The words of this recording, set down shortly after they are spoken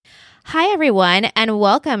Hi, everyone, and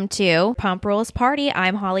welcome to Pump Rules Party.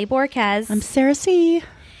 I'm Holly Borquez. I'm Sarah C.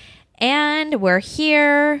 And we're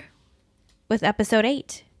here with episode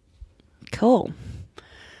 8. Cool.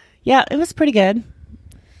 Yeah, it was pretty good.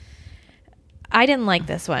 I didn't like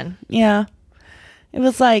this one. Yeah. It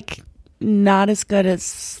was like not as good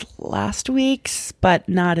as last week's, but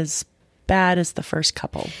not as bad as the first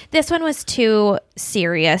couple. This one was too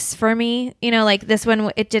serious for me. You know, like this one,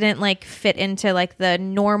 it didn't like fit into like the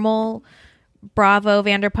normal Bravo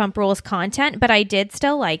Vanderpump Rules content, but I did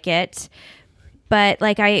still like it. But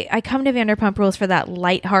like I come to Vanderpump Rules for that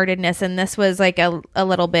lightheartedness, and this was like a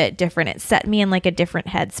little bit different. It set me in like a different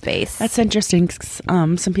headspace. That's interesting.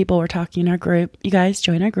 Some people were talking in our group. You guys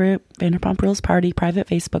join our group, Vanderpump Rules Party, private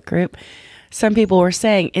Facebook group. Some people were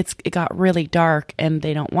saying it got really dark and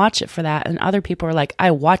they don't watch it for that. And other people are like,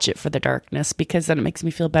 I watch it for the darkness because then it makes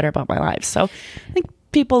me feel better about my life. So I think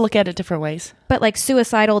people look at it different ways. But like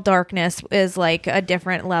suicidal darkness is like a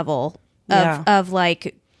different level of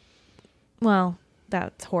like, well,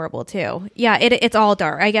 that's horrible too. Yeah, it's all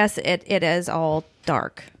dark. I guess it is all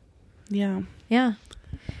dark. Yeah. Yeah.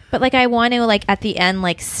 But like I want to like at the end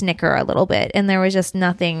like snicker a little bit, and there was just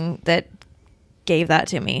nothing that gave that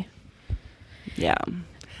to me. Yeah.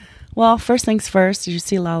 Well, first things first, did you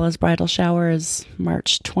see Lala's bridal shower is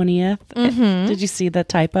March 20th? Mm-hmm. Did you see the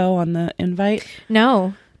typo on the invite?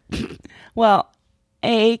 No. Well,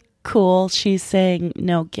 cool. She's saying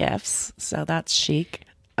no gifts, so that's chic.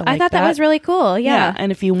 I thought that was really cool. Yeah.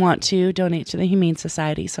 And if you want to, donate to the Humane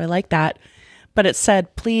Society. So I like that. But it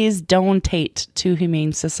said, please donate to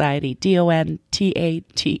Humane Society.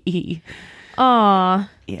 DONTATE. Aw.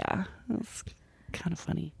 Yeah. That's kind of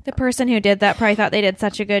funny. The person who did that probably thought they did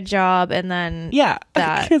such a good job, and then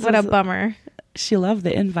that. What a bummer. She loved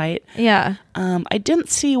the invite. Yeah. I didn't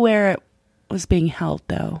see where it was being held,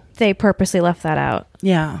 though. They purposely left that out.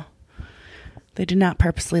 Yeah. They did not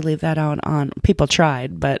purposely leave that out on. People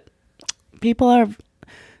tried, but people are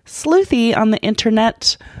sleuthy on the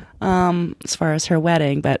internet as far as her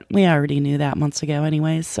wedding, but we already knew that months ago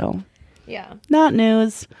anyways, so. Yeah. Not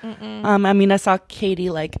news. I mean, I saw Katie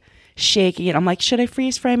like shaking it. I'm like, should I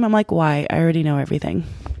freeze frame? I'm like, why? I already know everything.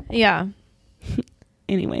 Yeah.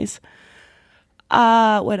 Anyways.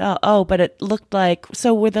 What else? Oh, but it looked like,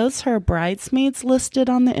 so were those her bridesmaids listed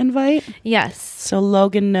on the invite? Yes. So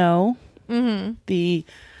Logan, no. Mm-hmm. He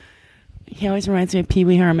always reminds me of Pee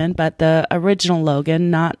Wee Herman, but the original Logan,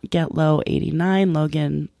 not Get Low 89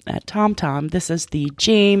 Logan at Tom Tom. This is the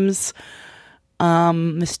James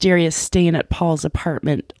mysterious staying at Paul's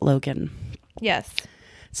apartment Logan. Yes.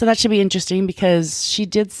 So that should be interesting because she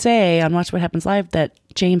did say on Watch What Happens Live that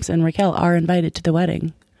James and Raquel are invited to the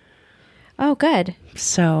wedding. Oh, good.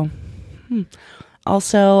 So,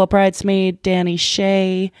 also a bridesmaid, Danny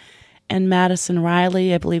Shea and Madison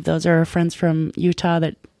Riley. I believe those are her friends from Utah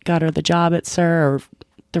that got her the job at SUR, or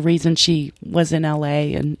the reason she was in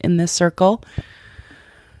LA and in this circle.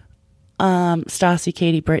 Stassi,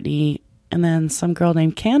 Katie, Brittany, and then some girl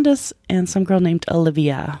named Candace and some girl named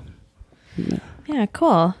Olivia. Yeah,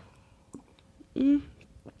 cool.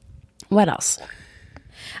 What else?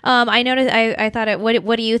 I noticed. I thought it.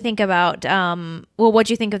 What do you think about? What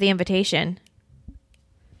do you think of the invitation?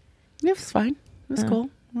 It was fine. It was cool.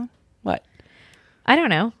 Well, what? I don't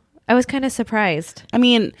know. I was kind of surprised. I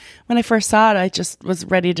mean, when I first saw it, I just was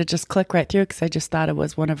ready to just click right through because I just thought it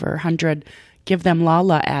was one of her 100 "Give Them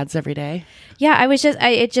Lala" ads every day. Yeah, I was just.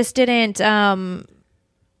 It just didn't.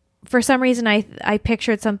 For some reason, I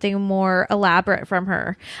pictured something more elaborate from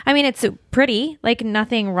her. I mean, it's pretty, like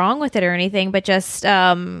nothing wrong with it or anything, but just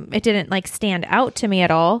it didn't like stand out to me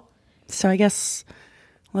at all. So I guess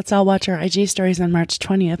let's all watch our IG stories on March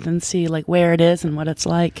 20th and see like where it is and what it's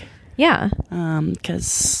like. Yeah.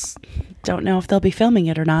 Because don't know if they'll be filming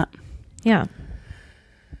it or not. Yeah.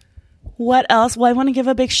 What else? Well, I want to give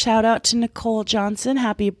a big shout out to Nicole Johnson.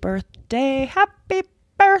 Happy birthday. Happy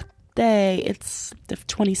birthday. It's the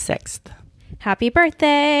 26th. Happy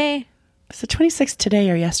birthday. Is the 26th today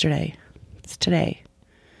or yesterday? It's today.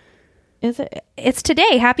 Is it? It's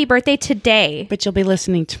today. Happy birthday today. But you'll be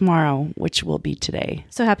listening tomorrow, which will be today.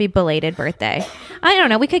 So happy belated birthday. I don't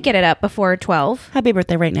know. We could get it up before 12. Happy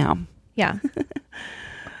birthday right now. Yeah.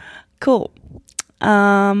 Cool.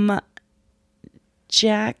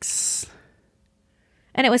 Jax.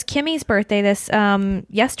 And it was Kimmy's birthday this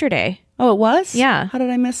yesterday. Oh, it was? Yeah. How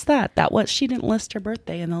did I miss that? She didn't list her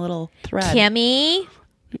birthday in the little thread. Kimmy.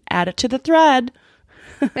 Add it to the thread.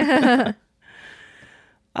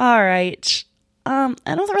 All right. I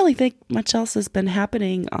don't really think much else has been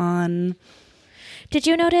happening on Did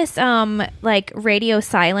you notice like radio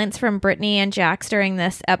silence from Brittany and Jax during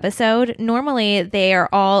this episode? Normally they are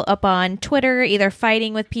all up on Twitter either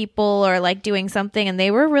fighting with people or like doing something, and they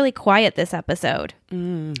were really quiet this episode.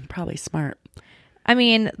 Probably smart. I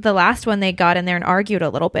mean, the last one they got in there and argued a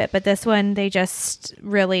little bit, but this one they just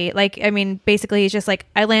really like, I mean, basically he's just like,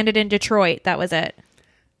 I landed in Detroit. That was it.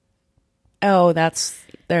 Oh,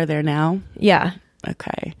 they're there now? Yeah.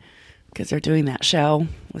 Okay. Because they're doing that show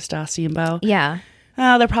with Stassi and Bo. Yeah.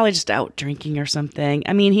 Oh, they're probably just out drinking or something.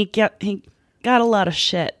 I mean, he got a lot of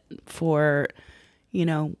shit for, you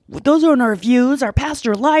know, those aren't our views. Our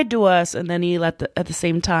pastor lied to us. And then he at the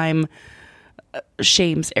same time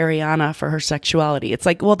shames Ariana for her sexuality. It's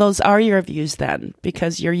like, well, those are your views then,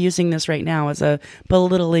 because you're using this right now as a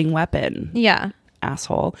belittling weapon. Yeah.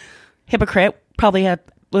 Asshole. Hypocrite. Probably had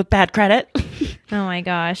with bad credit. Oh my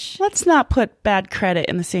gosh. Let's not put bad credit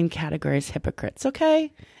in the same category as hypocrites,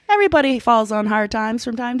 okay? Everybody falls on hard times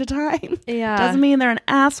from time to time. Yeah. Doesn't mean they're an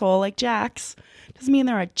asshole like Jax. Doesn't mean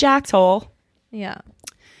they're a Jaxhole. Yeah.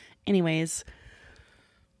 Anyways,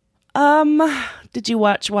 did you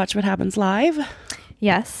watch What Happens Live?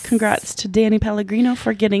 Yes. Congrats to Danny Pellegrino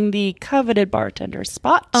for getting the coveted bartender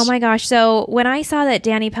spot. Oh my gosh. So when I saw that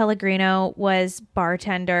Danny Pellegrino was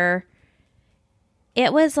bartender,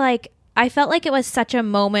 it was like, I felt like it was such a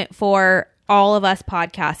moment for all of us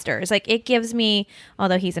podcasters. Like, it gives me,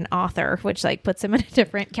 although he's an author, which like puts him in a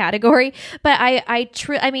different category, but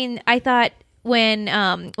I mean, I thought when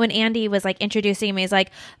Andy was like introducing me, he's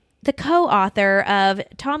like the co-author of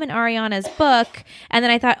Tom and Ariana's book, and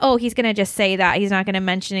then I thought, oh, he's gonna just say that, he's not gonna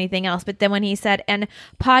mention anything else. But then when he said, and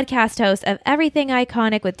podcast host of Everything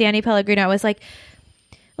Iconic with Danny Pellegrino, I was like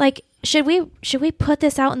should we put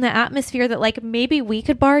this out in the atmosphere that like maybe we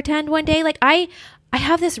could bartend one day? Like I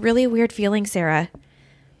have this really weird feeling, Sarah,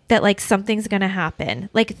 that like something's going to happen.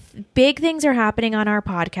 Like big things are happening on our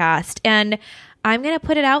podcast, and I'm going to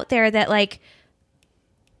put it out there that like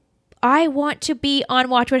I want to be on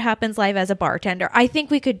Watch What Happens Live as a bartender. I think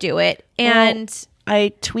we could do it. And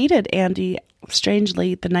I tweeted Andy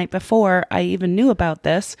strangely the night before I even knew about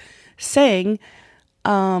this, saying,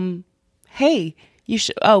 hey, you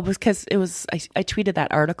should, because it was, I tweeted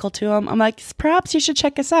that article to him. I'm like, perhaps you should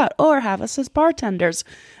check us out or have us as bartenders.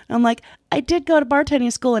 I'm like, I did go to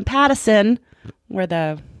bartending school in Pattison, where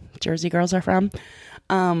the Jersey girls are from.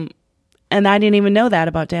 And I didn't even know that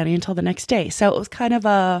about Danny until the next day. So it was kind of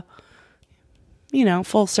a, you know,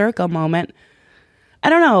 full circle moment. I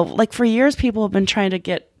don't know, like for years, people have been trying to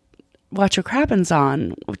get Watch What Crappens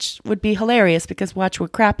on, which would be hilarious because Watch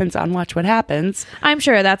What Crappens on Watch What Happens. I'm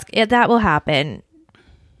sure that will happen.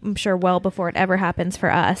 I'm sure well before it ever happens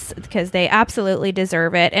for us, because they absolutely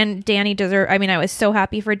deserve it. And Danny I mean, I was so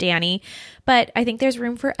happy for Danny, but I think there's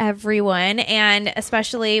room for everyone. And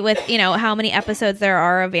especially with, you know, how many episodes there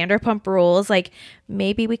are of Vanderpump Rules, like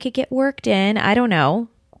maybe we could get worked in. I don't know.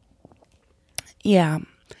 Yeah.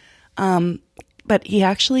 But he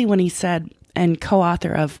actually, when he said, and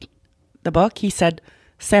co-author of the book, he said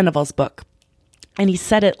Sandoval's book. And he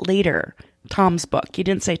said it later, Tom's book. He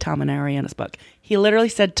didn't say Tom and Ariana's book. He literally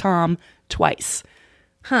said Tom twice.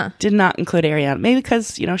 Huh. Did not include Ariana. Maybe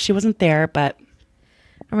because, you know, she wasn't there, but.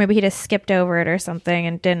 Or maybe he just skipped over it or something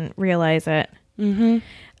and didn't realize it.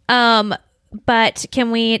 Mm-hmm. But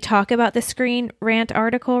can we talk about the Screen Rant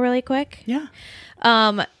article really quick? Yeah.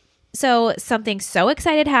 So something so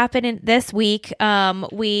excited happened this week.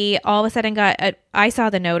 We all of a sudden I saw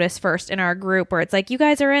the notice first in our group where it's like, you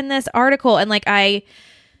guys are in this article. And like, I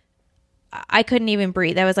couldn't even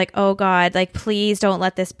breathe. I was like, oh God, like, please don't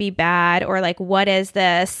let this be bad. Or like, what is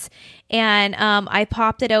this? And I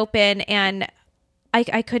popped it open and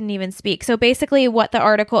I couldn't even speak. So basically what the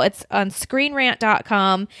article, it's on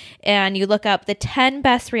screenrant.com, and you look up the 10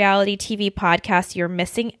 best reality TV podcasts you're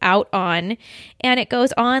missing out on. And it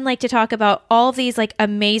goes on like to talk about all of these like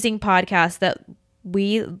amazing podcasts that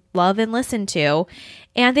we love and listen to.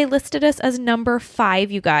 And they listed us as number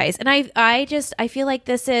 5, you guys. And I feel like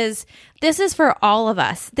this is for all of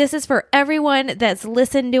us. This is for everyone that's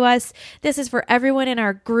listened to us. This is for everyone in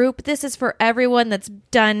our group. This is for everyone that's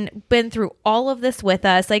been through all of this with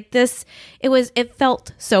us. Like this, it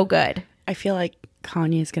felt so good. I feel like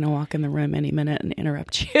Kanye's going to walk in the room any minute and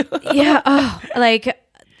interrupt you. Yeah. Oh, like,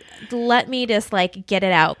 let me just like get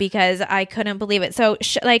it out because I couldn't believe it. So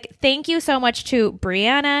thank you so much to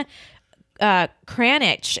Brianna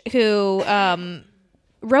Kranich, who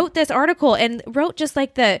wrote this article and wrote just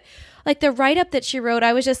like the write-up that she wrote.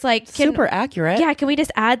 I was just like, super accurate. Yeah. Can we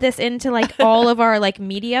just add this into like all of our like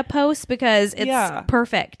media posts? Because it's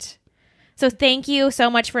perfect. So thank you so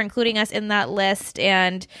much for including us in that list.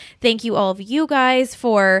 And thank you all of you guys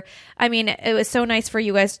for, I mean, it was so nice for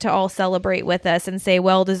you guys to all celebrate with us and say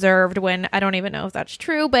well deserved when I don't even know if that's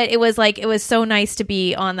true, but it was so nice to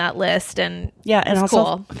be on that list. And yeah, and also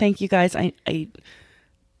cool. Thank you guys. I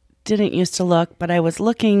didn't used to look, but I was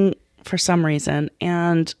looking for some reason,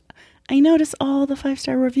 and I noticed all the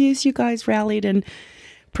 5-star reviews you guys rallied and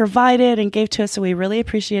provided and gave to us, so we really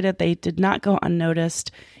appreciate it. They did not go unnoticed.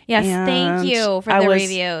 Yes, and thank you for the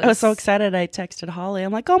reviews. I was so excited. I texted Holly.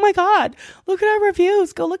 I'm like, oh my God, look at our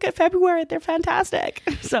reviews. Go look at February. They're fantastic.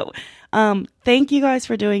 So thank you guys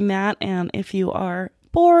for doing that. And if you are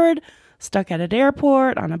bored, stuck at an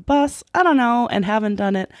airport, on a bus, I don't know, and haven't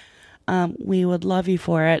done it, we would love you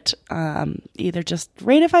for it. Either just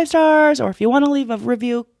rate it 5 stars, or if you want to leave a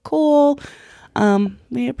review, cool.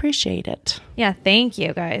 We appreciate it. Yeah, thank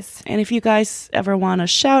you guys. And if you guys ever want a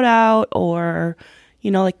shout out, or,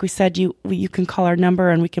 like we said, you can call our number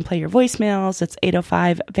and we can play your voicemails. It's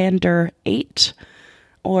 805-VANDER8,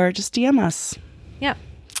 or just DM us. Yeah.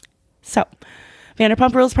 So,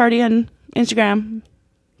 Vanderpump Rules Party on Instagram,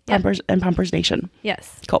 Pumpers and Pumpers Nation.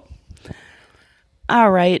 Yes. Cool. All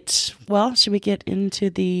right. Well, should we get into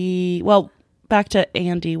back to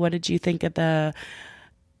Andy. What did you think of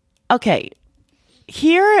okay.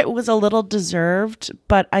 Here it was a little deserved,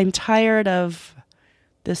 but I'm tired of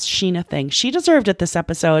this Sheena thing. She deserved it this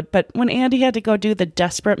episode, but when Andy had to go do the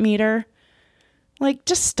desperate meter,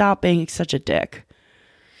 just stop being such a dick.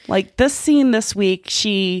 This scene this week,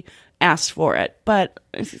 she asked for it, but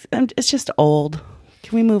it's just old.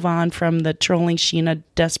 Can we move on from the trolling Sheena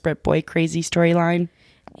desperate boy crazy storyline?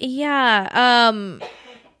 Yeah.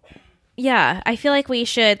 Yeah, I feel like we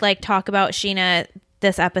should talk about Sheena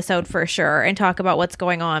this episode for sure and talk about what's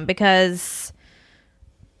going on, because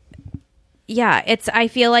I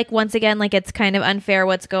feel like once again, it's kind of unfair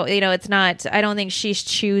what's it's not, I don't think she's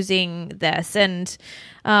choosing this. And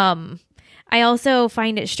I also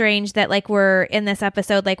find it strange that we're in this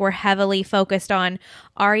episode, we're heavily focused on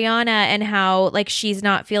Ariana and how she's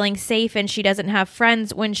not feeling safe and she doesn't have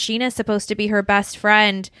friends when Sheena's supposed to be her best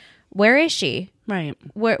friend. Where is she? Right.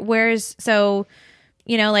 Where's so,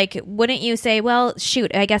 wouldn't you say, well,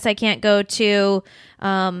 shoot, I guess I can't go to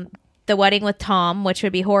the wedding with Tom, which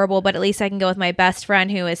would be horrible, but at least I can go with my best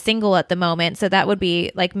friend who is single at the moment. So that would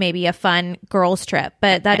be maybe a fun girls trip,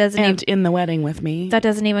 but that doesn't and in the wedding with me. That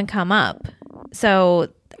doesn't even come up. So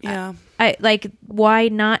yeah, I why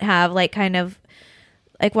not have why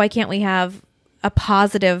can't we have a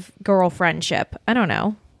positive girl friendship? I don't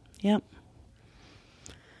know. Yep.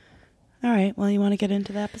 All right. Well, you want to get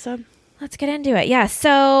into the episode? Let's get into it. Yeah.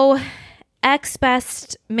 So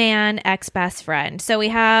ex-best man, ex-best friend. So we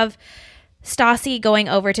have Stassi going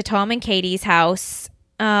over to Tom and Katie's house.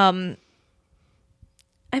 I'm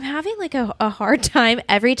having a hard time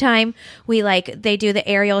every time we they do the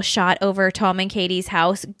aerial shot over Tom and Katie's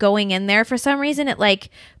house. Going in there, for some reason it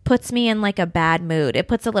puts me in a bad mood. It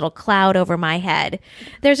puts a little cloud over my head.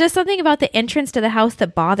 There's just something about the entrance to the house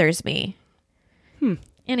that bothers me.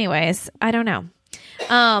 Anyways, I don't know.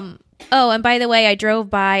 Oh, and by the way, I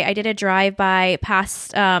did a drive-by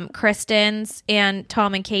past Kristen's and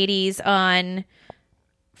Tom and Katie's on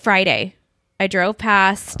Friday. I drove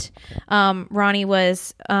past. Ronnie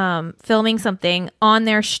was filming something on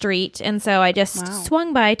their street, and so I just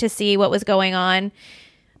swung by to see what was going on.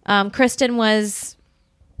 Kristen was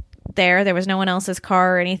there. There was no one else's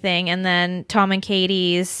car or anything. And then Tom and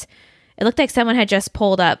Katie's, it looked like someone had just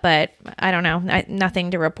pulled up, but I don't know. Nothing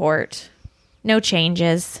to report. No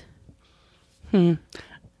changes. I'm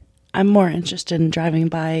more interested in driving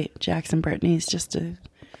by Jackson Brittany's just to...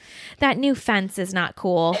 That new fence is not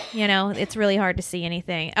cool. It's really hard to see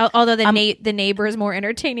anything. Although the neighbor is more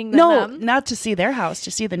entertaining than them. No, not to see their house,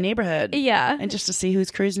 to see the neighborhood. Yeah. And just to see who's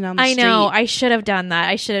cruising down the street. I know. I should have done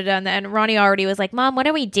that. And Ronnie already was like, Mom, what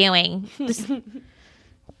are we doing?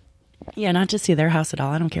 Yeah, not to see their house at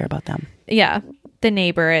all. I don't care about them. Yeah. The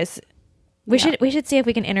neighbor is... We should see if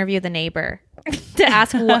we can interview the neighbor to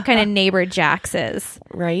ask what kind of neighbor Jax is.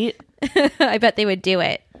 Right? I bet they would do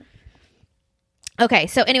it. Okay,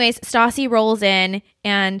 so anyways, Stassi rolls in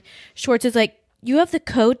and Schwartz is like, you have the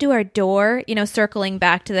code to our door, circling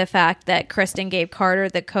back to the fact that Kristen gave Carter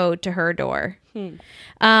the code to her door.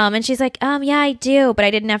 And she's like, yeah, I do, but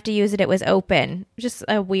I didn't have to use it. It was open. Just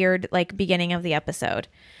a weird, beginning of the episode.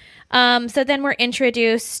 So then we're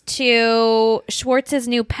introduced to Schwartz's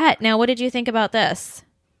new pet. Now, what did you think about this?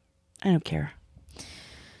 I don't care.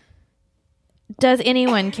 Does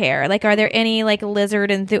anyone care? Are there any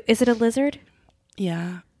lizard is it a lizard?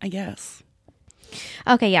 Yeah, I guess.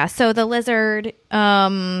 Okay, yeah. So the lizard,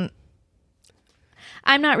 I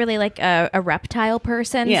I'm not really like a reptile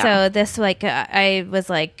person, Yeah. so this like I was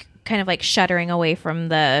like kind of like shuddering away from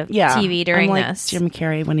the TV during I'm like this. Jim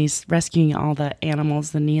Carrey when he's rescuing all the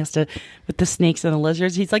animals, and he has to with the snakes and the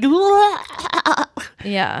lizards. He's like,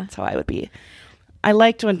 Yeah. that's how I would be. I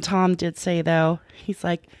liked when Tom did say though. He's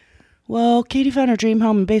like, well, Katie found her dream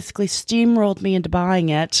home and basically steamrolled me into buying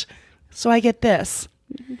it, so I get this.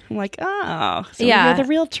 I'm like, oh, so Yeah. you're the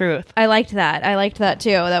real truth. I liked that. I liked that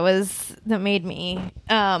too. That made me.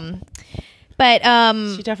 But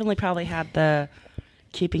She definitely probably had the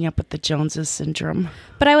keeping up with the Joneses syndrome.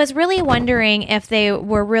 But I was really wondering if they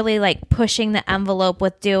were really like pushing the envelope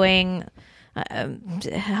with doing.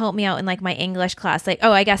 Help me out in like my English class. Like,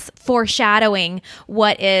 I guess foreshadowing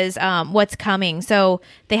what's coming. So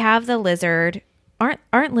they have the lizard.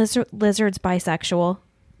 Aren't lizards bisexual?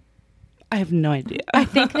 I have no idea. I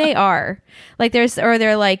think they are. Like they're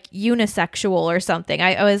like unisexual or something.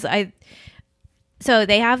 So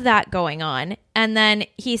they have that going on. And then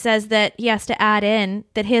he says that he has to add in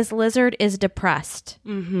that his lizard is depressed.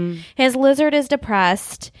 Mm-hmm. His lizard is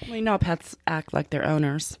depressed. We know pets act like their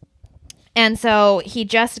owners. And so he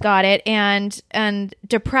just got it. And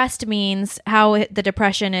depressed means how the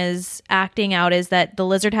depression is acting out is that the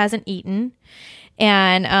lizard hasn't eaten.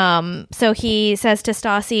 And so he says to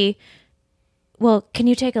Stassi, well, can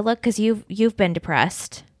you take a look? Because you've been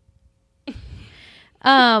depressed.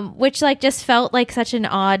 Which like just felt like such an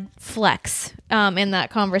odd flex in that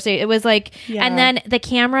conversation. It was like, Yeah. And then the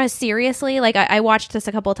camera, seriously, like I watched this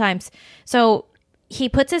a couple of times. So he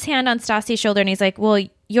puts his hand on Stassi's shoulder and he's like, well,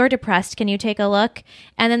 you're depressed. Can you take a look?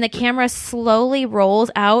 And then the camera slowly rolls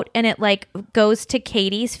out and it like goes to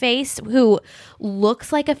Katie's face, who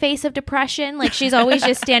looks like a face of depression. Like she's always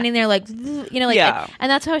just standing there like, like, Yeah. and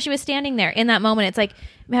that's how she was standing there in that moment. It's like,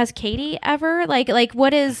 has Katie ever like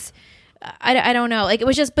what is, I don't know. Like it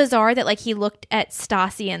was just bizarre that like he looked at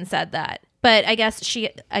Stassi and said that. But I guess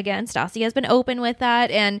Stassi has been open with that,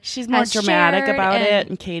 and She's more has dramatic shared, about it,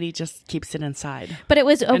 and Katie just keeps it inside. But it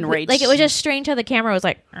was Enraged. like it was just strange how the camera was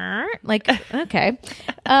like okay.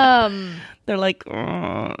 They're like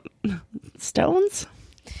stones.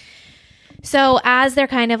 So as they're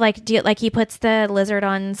kind of like he puts the lizard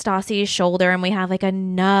on Stassi's shoulder, and we have like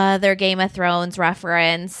another Game of Thrones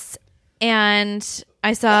reference, and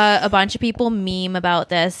I saw a bunch of people meme about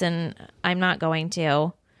this, and I'm not going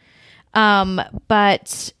to.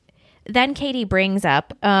 But then Katie brings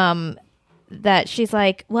up that she's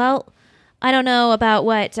like, well, I don't know about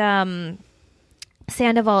what Sandoval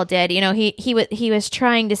did. You know, he was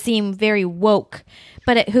trying to seem very woke,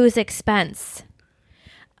 but at whose expense?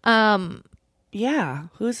 Yeah,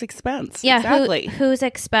 whose expense? Yeah, exactly. Whose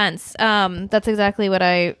expense? That's exactly what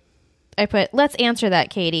I put. Let's answer that,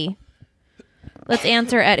 Katie. Let's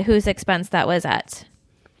answer at whose expense that was at.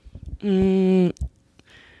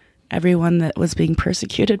 Everyone that was being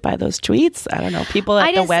persecuted by those tweets. I don't know. People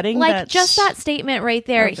at the wedding. Like just that statement right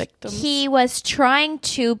there. He was trying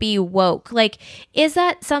to be woke. Like, is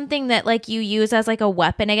that something that like you use as like a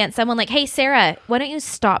weapon against someone? Like, hey, Sarah, why don't you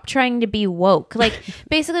stop trying to be woke? Like,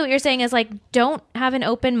 basically what you're saying is like, don't have an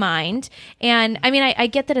open mind. And I mean, I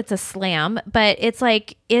get that it's a slam, but it's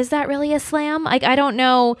like, is that really a slam? Like, I don't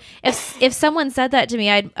know if someone said that to me,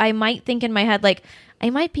 I might think in my head, like, I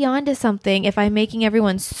might be onto something if I'm making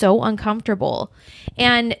everyone so uncomfortable.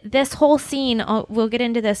 And this whole scene, we'll get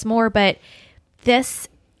into this more, but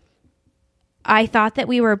I thought that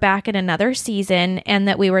we were back in another season and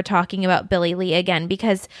that we were talking about Billy Lee again,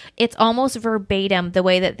 because it's almost verbatim the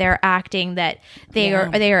way that they're acting, that they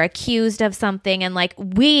are accused of something. And like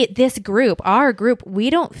our group,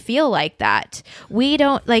 we don't feel like that. We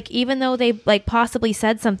don't like, even though they like possibly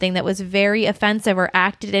said something that was very offensive or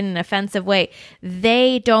acted in an offensive way,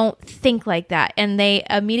 they don't think like that. And they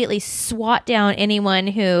immediately swat down anyone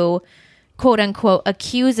who quote unquote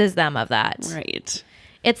accuses them of that. Right.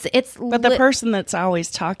 But the person that's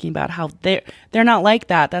always talking about how they're not like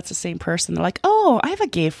that, that's the same person. They're like, oh, I have a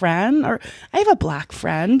gay friend, or I have a black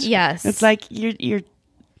friend. Yes. It's like you're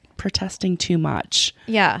protesting too much.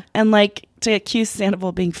 Yeah. And like to accuse Sandoval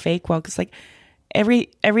of being fake woke, it's like every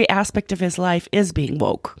aspect of his life is being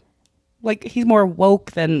woke. Like he's more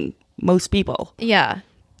woke than most people. Yeah.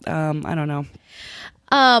 I don't know.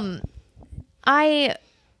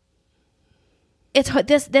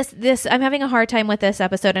 It's this I'm having a hard time with this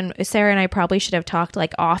episode, and Sarah and I probably should have talked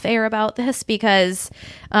like off air about this, because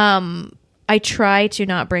I try to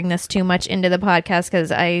not bring this too much into the podcast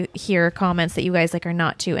because I hear comments that you guys like are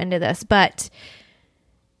not too into this, but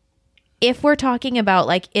if we're talking about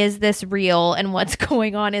like, is this real and what's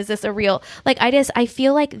going on? Is this a real, like, I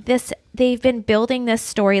feel like they've been building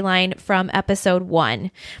this storyline from episode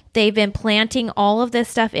 1. They've been planting all of this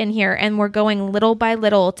stuff in here, and we're going little by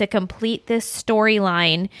little to complete this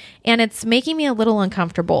storyline. And it's making me a little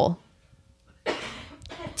uncomfortable.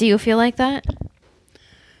 Do you feel like that?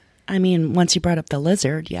 I mean, once you brought up the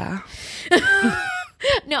lizard, yeah.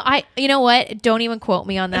 No, you know what? Don't even quote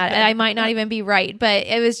me on that. I might not even be right, but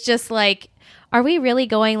it was just like, are we really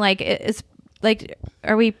going like,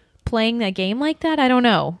 are we playing a game like that? I don't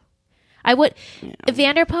know.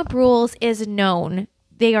 Vanderpump Rules is known.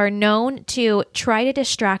 They are known to try to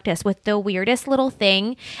distract us with the weirdest little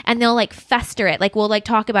thing, and they'll like fester it. Like we'll like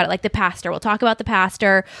talk about it, like the pastor. We'll talk about the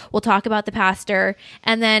pastor.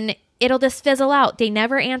 And then it'll just fizzle out. They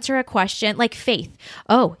never answer a question like Faith.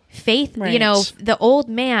 Oh, Faith, right. You know, the old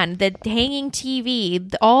man, the hanging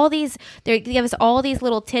TV, all these, they give us all these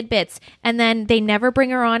little tidbits, and then they never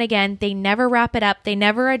bring her on again. They never wrap it up. They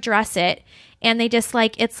never address it. And they just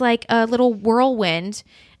like, it's like a little whirlwind,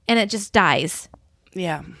 and it just dies.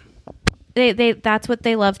 Yeah. That's what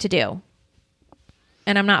they love to do.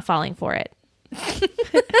 And I'm not falling for it.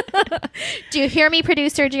 Do you hear me,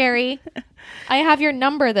 producer Jerry? I have your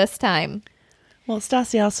number this time. Well,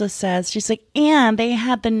 Stassi also says, she's like, and they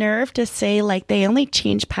had the nerve to say, like, they only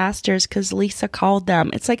changed pastors because Lisa called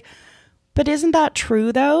them. It's like, but isn't that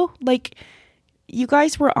true, though? Like, you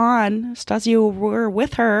guys were on, Stassi, you were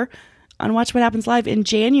with her on Watch What Happens Live in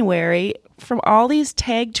January from all these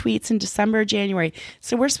tag tweets in December, January.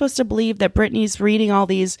 So we're supposed to believe that Brittany's reading all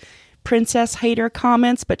these princess hater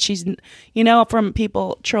comments, but she's, you know, from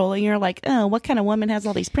people trolling her like, oh, what kind of woman has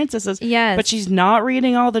all these princesses? Yes. But she's not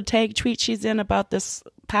reading all the tag tweets she's in about this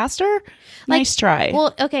pastor? Nice try.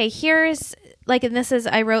 Well, okay, here's like, and this is,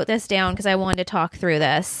 I wrote this down because I wanted to talk through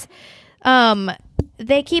this.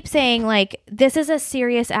 They keep saying like, this is a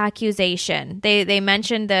serious accusation. They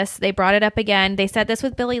mentioned this. They brought it up again. They said this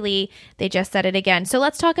with Billy Lee. They just said it again. So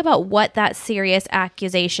let's talk about what that serious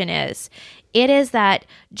accusation is. It is that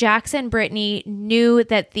Jax and Brittany knew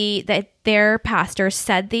that their pastor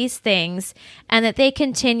said these things, and that they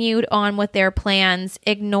continued on with their plans,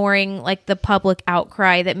 ignoring like the public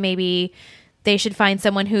outcry that maybe they should find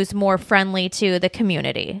someone who's more friendly to the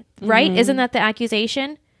community. Right? Mm-hmm. Isn't that the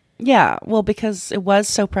accusation? Yeah, well, because it was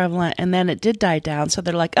so prevalent, and then it did die down. So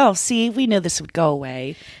they're like, "Oh, see, we knew this would go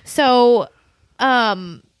away." So,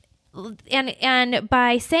 and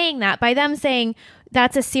by saying that, by them saying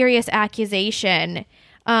that's a serious accusation,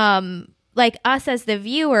 like us as the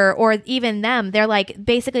viewer, or even them, they're like,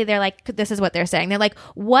 basically, they're like, this is what they're saying. They're like,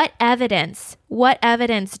 what evidence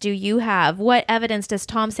do you have? What evidence does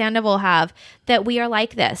Tom Sandoval have that we are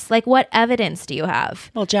like this? Like, what evidence do you have?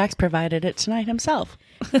 Well, Jax provided it tonight himself.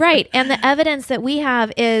 Right. And the evidence that we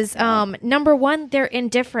have is, number one, their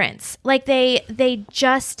indifference. Like they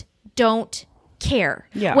just don't care.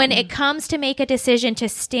 Yeah. When it comes to make a decision to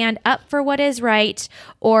stand up for what is right,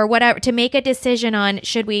 or whatever, to make a decision on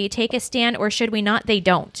should we take a stand or should we not, they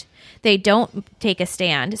don't take a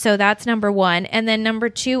stand. So that's number one. And then number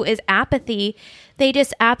two is apathy. They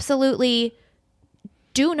just absolutely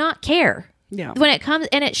do not care. Yeah. When it comes,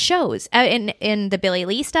 and it shows in the Billy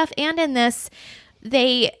Lee stuff and in this.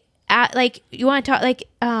 They like, you want to talk, like,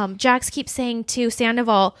 Jax keeps saying to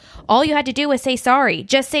Sandoval, all you had to do was say sorry.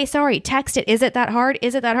 Just say sorry. Text it. Is it that hard?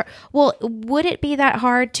 Well, would it be that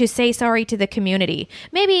hard to say sorry to the community?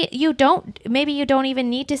 Maybe you don't even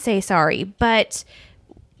need to say sorry, but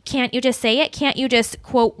can't you just say it? Can't you just,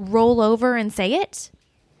 quote, roll over and say it?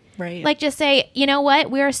 Right. Like, just say, you know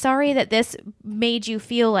what? We're sorry that this made you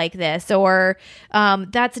feel like this, or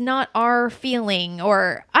that's not our feeling,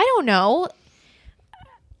 or I don't know.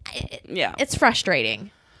 Yeah, it's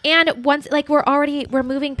frustrating. And once, like, we're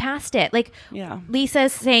moving past it. Like, yeah.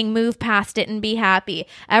 Lisa's saying move past it and be happy.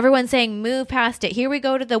 Everyone's saying move past it. Here we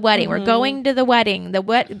go to the wedding. Mm-hmm. We're going to the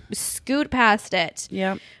wedding. Scoot past it.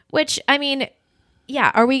 Yeah. Which, I mean,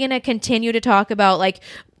 yeah. Are we going to continue to talk about, like,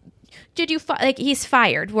 he's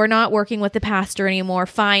fired. We're not working with the pastor anymore.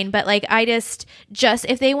 Fine. But like, I just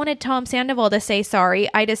if they wanted Tom Sandoval to say sorry,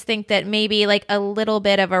 I just think that maybe like a little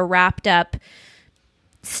bit of a wrapped up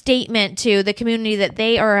statement to the community that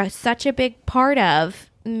they are such a big part of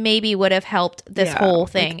maybe would have helped this whole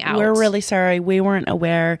thing out. We're really sorry. We weren't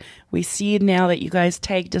aware. We see now that you guys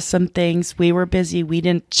tagged us some things. We were busy. We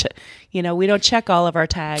didn't, we don't check all of our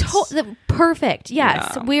tags. Perfect.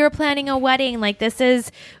 Yes. Yeah. We were planning a wedding. Like, it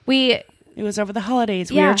was over the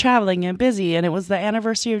holidays. We were traveling and busy, and it was the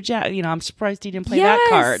anniversary of Jack. I'm surprised he didn't play that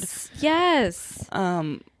card. Yes.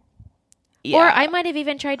 Yeah. Or I might have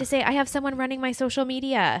even tried to say, I have someone running my social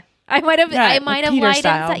media. I might have Right, lied Peter and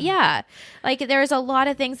style. said, yeah. Like there's a lot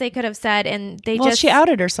of things they could have said, and they Well, just she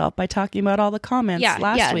outed herself by talking about all the comments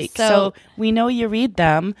last week. So we know you read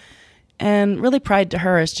them, and really Pride to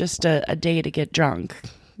her is just a day to get drunk,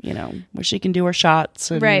 you know, where she can do her shots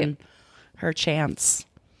and her chants.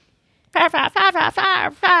 That's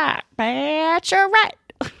you're right.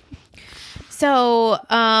 So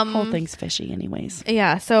Whole thing's fishy anyways.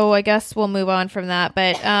 yeah, so I guess we'll move on from that.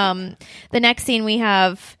 But the next scene we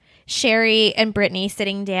have Sherry and Brittany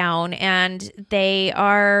sitting down, and they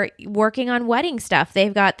are working on wedding stuff.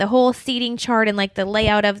 They've got the whole seating chart and like the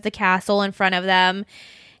layout of the castle in front of them.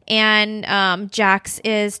 And Jax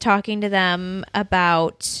is talking to them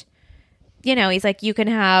about, you know, he's like, you can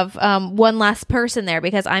have one less person there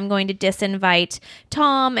because I'm going to disinvite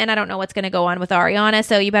Tom, and I don't know what's going to go on with Ariana,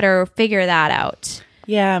 so you better figure that out.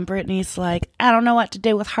 Yeah, and Brittany's like, I don't know what to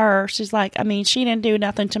do with her. She's like, I mean, she didn't do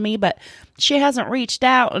nothing to me, but she hasn't reached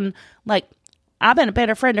out, and like, I've been a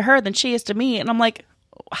better friend to her than she is to me. And I'm like,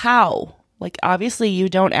 how? Like, obviously you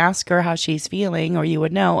don't ask her how she's feeling, or you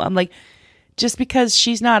would know. I'm like, just because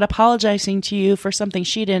she's not apologizing to you for something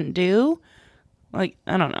she didn't do, like,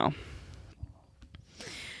 I don't know.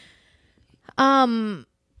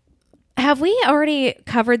 Have we already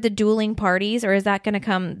covered the dueling parties, or is that going to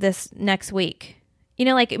come this next week? You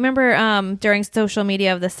know, like, remember during social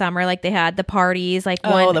media of the summer, like they had the parties, like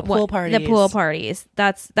the pool parties. The pool parties.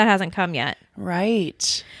 That hasn't come yet,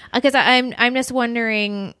 Right? Because I'm just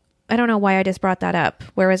wondering. I don't know why I just brought that up.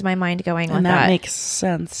 Where was my mind going with that? And that makes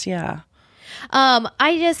sense. Yeah.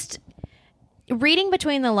 I just reading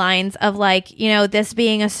between the lines of, like, you know, this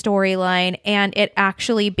being a storyline and it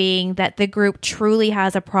actually being that the group truly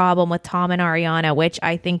has a problem with Tom and Ariana, which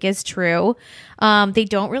I think is true. They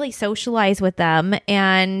don't really socialize with them,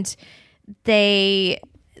 and I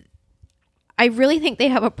really think they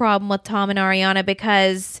have a problem with Tom and Ariana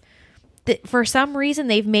because for some reason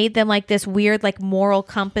they've made them like this weird, like, moral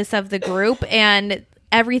compass of the group, and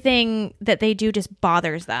everything that they do just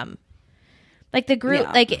bothers them. Like the group,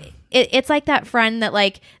 like it's like that friend that,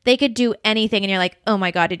 like, they could do anything and you're like, oh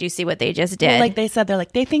my God, did you see what they just did? Well, like they said, they're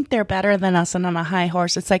like, they think they're better than us and on a high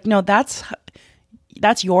horse. It's like, no, that's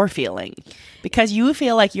your feeling, because you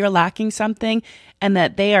feel like you're lacking something, and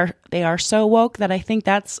that they are so woke that I think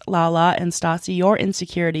that's Lala and Stassi, your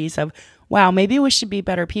insecurities of, wow, maybe we should be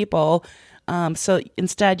better people. So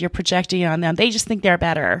instead you're projecting on them. They just think they're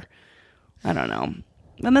better. I don't know.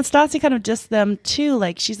 And then Stassi kind of dissed them too.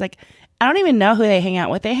 Like, she's like, I don't even know who they hang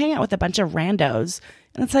out with. They hang out with a bunch of randos.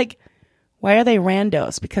 And it's like, why are they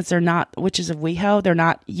randos? Because they're not witches of WeHo. They're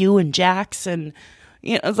not you and Jax. And,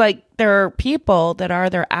 you know, it's like, there are people that are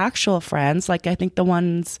their actual friends. Like, I think the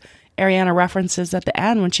ones Ariana references at the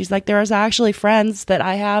end when she's like, there's actually friends that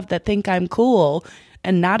I have that think I'm cool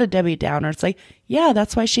and not a Debbie Downer. It's like, yeah,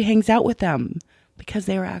 that's why she hangs out with them, because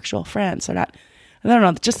they were actual friends. They're not, I don't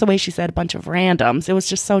know, just the way she said a bunch of randoms. It was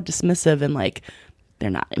just so dismissive and like, they're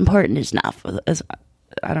not important enough.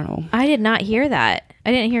 I don't know. I did not hear that. I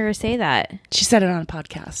didn't hear her say that. She said it on a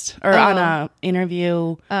podcast or on a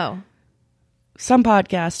interview. Oh. Some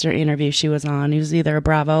podcast or interview she was on. It was either a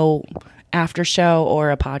Bravo after show or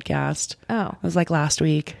a podcast. Oh. It was like last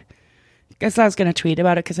week. I guess I was going to tweet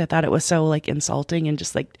about it because I thought it was so like insulting and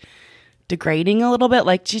just like degrading a little bit.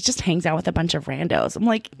 Like, she just hangs out with a bunch of randos. I'm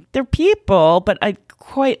like, they're people, but I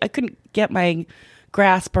couldn't get my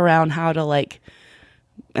grasp around how to like.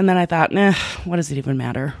 And then I thought, what does it even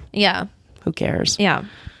matter? Yeah. Who cares? Yeah.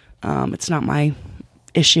 It's not my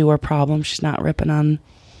issue or problem. She's not ripping on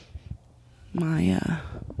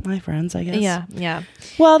my friends, I guess. Yeah. Yeah.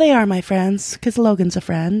 Well, they are my friends because Logan's a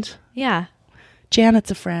friend. Yeah.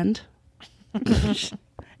 Janet's a friend.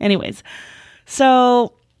 Anyways,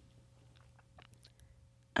 so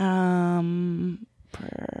so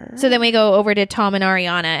then we go over to Tom and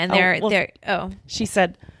Ariana, and they're she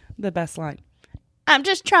said the best line. I'm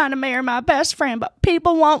just trying to marry my best friend, but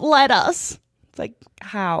people won't let us. It's like,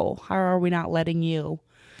 how are we not letting you?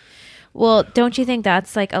 Well, don't you think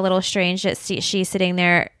that's like a little strange that she's sitting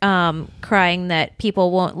there crying that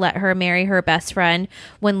people won't let her marry her best friend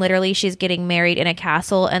when literally she's getting married in a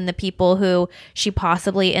castle, and the people who she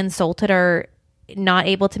possibly insulted are not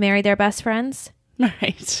able to marry their best friends?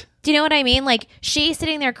 Right. Do you know what I mean? Like, she's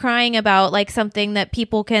sitting there crying about like something that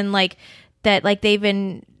people can like, that like they've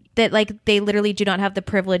been that like they literally do not have the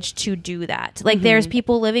privilege to do that. Like there's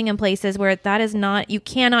people living in places where that is not, you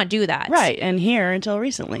cannot do that. Right. And here until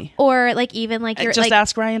recently. Or like even like you're just like,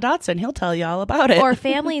 ask Ryan Dotson. He'll tell you all about it. or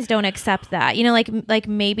families don't accept that. You know, like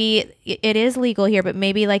maybe it is legal here, but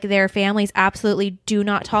maybe like their families absolutely do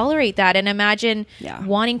not tolerate that. And imagine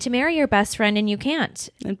wanting to marry your best friend and you can't,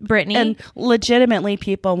 Brittany. And legitimately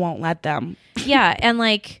people won't let them. Yeah. And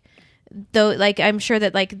like, though, like I'm sure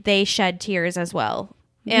that like they shed tears as well.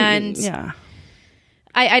 And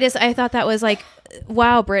I thought that was like,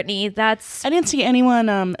 wow, Brittany, that's... I didn't see anyone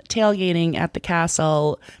tailgating at the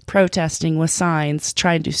castle protesting with signs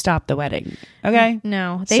trying to stop the wedding. Okay?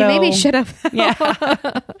 No, they maybe should have.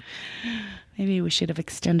 Yeah. Maybe we should have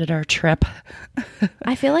extended our trip.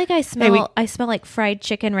 I feel like I smell like fried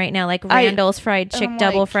chicken right now, like Randall's fried chicken,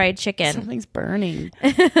 double fried chicken. Something's burning.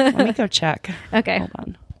 Let me go check. Okay. Hold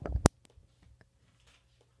on.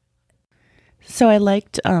 So I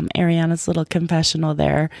liked Ariana's little confessional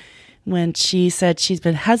there when she said she's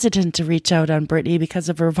been hesitant to reach out on Brittany because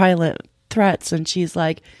of her violent threats. And she's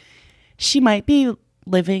like, she might be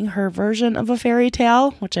living her version of a fairy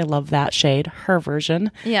tale, which I love that shade, her version.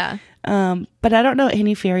 Yeah. But I don't know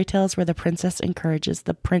any fairy tales where the princess encourages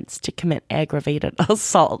the prince to commit aggravated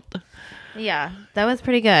assault. Yeah, that was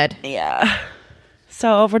pretty good. Yeah.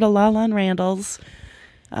 So over to Lala and Randall's.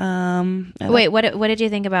 Wait, what did you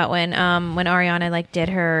think about when Ariana like did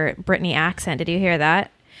her Brittany accent? Did you hear that?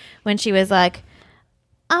 When she was like,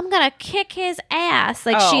 I'm gonna kick his ass.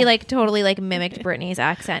 Like she like totally like mimicked Brittany's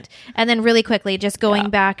accent. And then really quickly, just going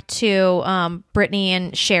back to Brittany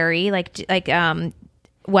and Sherry, like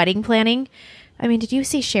wedding planning. I mean, did you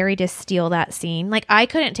see Sherry just steal that scene? Like, I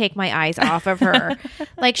couldn't take my eyes off of her.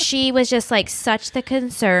 Like, she was just like such the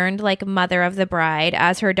concerned like mother of the bride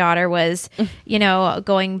as her daughter was, you know,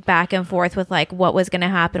 going back and forth with like what was going to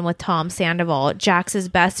happen with Tom Sandoval, Jax's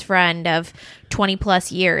best friend of 20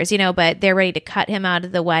 plus years, you know, but they're ready to cut him out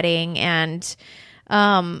of the wedding. And,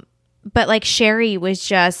 but like Sherry was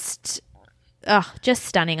just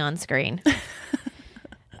stunning on screen.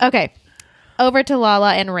 Okay. Over to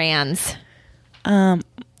Lala and Rands. I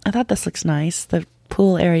thought this looks nice. The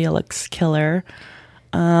pool area looks killer.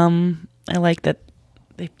 I like that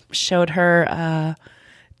they showed her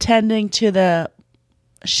tending to the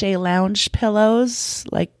Shea Lounge pillows.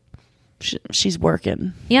 Like she's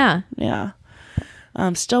working. Yeah. Yeah.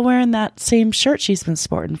 Still wearing that same shirt she's been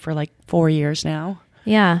sporting for like 4 years now.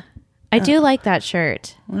 Yeah. I do like that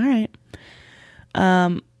shirt. All right.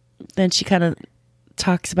 Then she kind of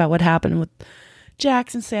talks about what happened with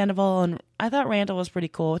Jax and Sandoval, and I thought Randall was pretty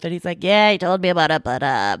cool with it. He's like, yeah, he told me about it, but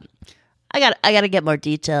I got to get more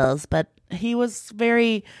details. But he was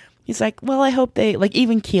he's like, well, I hope they, like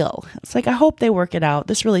even Keel. It's like, I hope they work it out.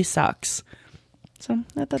 This really sucks. So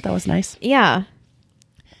I thought that was nice. Yeah,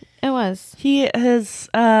 it was. His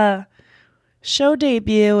show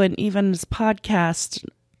debut and even his podcast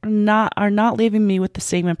are not leaving me with the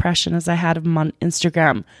same impression as I had of him on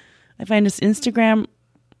Instagram. I find his Instagram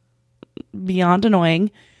beyond annoying,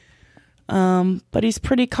 but he's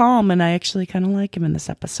pretty calm, and I actually kind of like him in this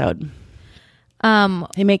episode.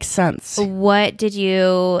 He makes sense. What did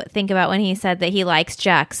you think about when he said that he likes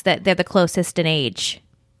Jax, that they're the closest in age?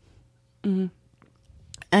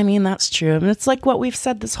 I mean, that's true. I mean, it's like what we've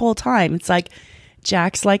said this whole time. It's like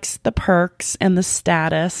Jax likes the perks and the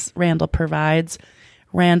status Randall provides.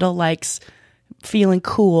 Randall likes feeling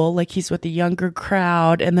cool, like he's with a younger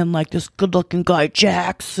crowd, and then like this good-looking guy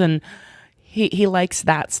Jax, and he likes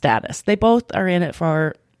that status. They both are in it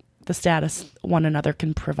for the status one another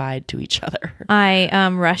can provide to each other. I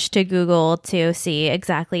rushed to Google to see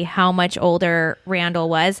exactly how much older Randall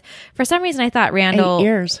was. For some reason, I thought Randall 8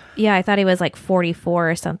 years. Yeah, I thought he was like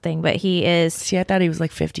 44 or something, but he is. See, I thought he was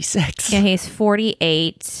like 56. Yeah, he's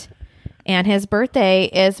 48. And his birthday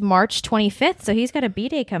is March 25th, so he's got a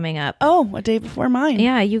B-Day coming up. Oh, a day before mine.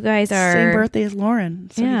 Yeah, you guys are... Same birthday as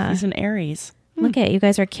Lauren. So yeah. He's an Aries. Look at you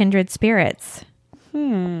guys are kindred spirits.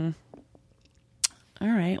 All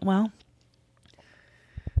right, well.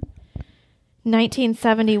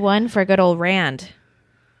 1971 for good old Rand.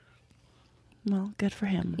 Well, good for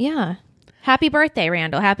him. Yeah. Happy birthday,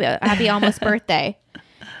 Randall. Happy almost birthday.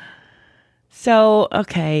 So,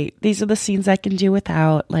 okay, these are the scenes I can do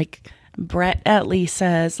without. Like, Brett at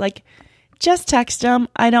Lisa's, like, just text him.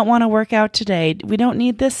 I don't want to work out today. We don't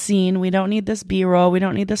need this scene. We don't need this B-roll. We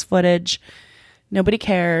don't need this footage. Nobody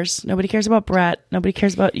cares. Nobody cares about Brett. Nobody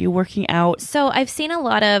cares about you working out. So I've seen a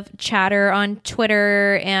lot of chatter on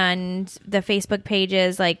Twitter and the Facebook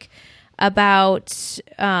pages, like about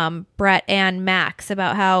Brett and Max,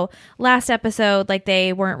 about how last episode, like,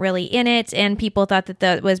 they weren't really in it, and people thought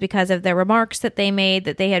that was because of the remarks that they made,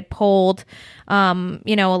 that they had pulled,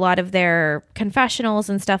 a lot of their confessionals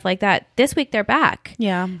and stuff like that. This week they're back.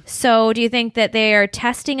 Yeah. So do you think that they are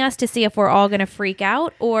testing us to see if we're all going to freak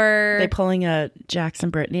out, or they pulling a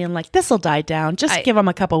Jackson Brittany and like, this will die down. Just give them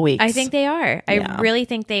a couple weeks. I think they are. I really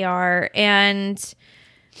think they are. And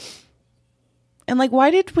like,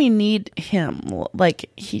 why did we need him? Like,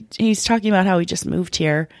 he's talking about how he just moved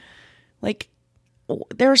here. Like,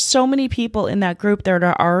 there are so many people in that group that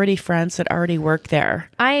are already friends that already work there.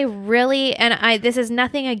 This is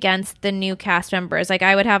nothing against the new cast members. Like,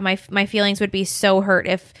 I would have my feelings would be so hurt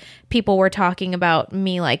if people were talking about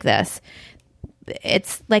me like this.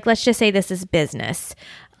 It's like, let's just say this is business.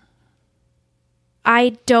 I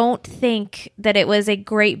don't think that it was a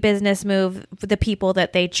great business move for the people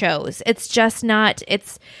that they chose. It's just not.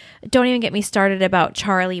 Don't even get me started about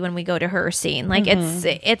Charlie when we go to her scene. Like,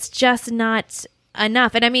 it's just not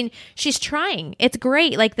enough. And I mean, she's trying. It's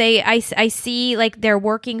great. Like, I see, like, they're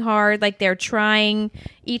working hard. Like, they're trying,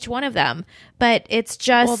 each one of them. But it's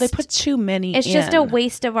just, well, they put too many. It's just a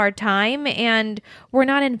waste of our time, and we're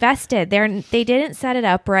not invested. They didn't set it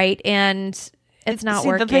up right, and it's not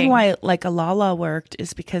working. The thing why, like, a Lala worked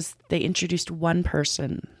is because they introduced one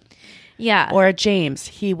person. Yeah. Or a James.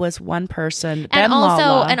 He was one person. And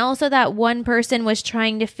Lala. also that one person was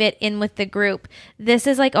trying to fit in with the group. This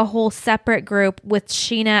is like a whole separate group with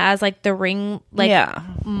Sheena as like the ring, like,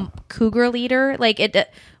 cougar leader. Like,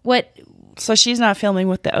 what? So she's not filming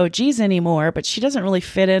with the OGs anymore, but she doesn't really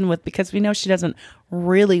fit in with, because we know she doesn't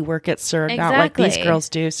really work at SUR, not like these girls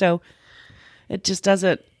do. So it just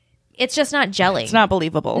doesn't. It's just not gelling. It's not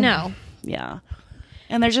believable. No. Yeah.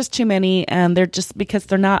 And there's just too many, and they're just, because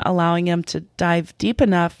they're not allowing them to dive deep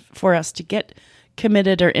enough for us to get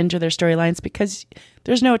committed or into their storylines, because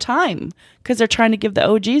there's no time, because they're trying to give the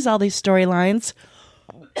OGs all these storylines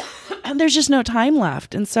and there's just no time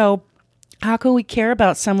left. And so how can we care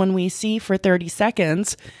about someone we see for 30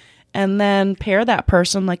 seconds and then pair that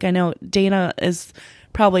person? Like, I know Dana is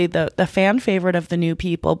probably the fan favorite of the new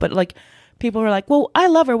people, but like, people were like, well, I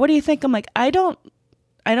love her. What do you think? I'm like, I don't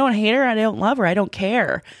hate her. I don't love her. I don't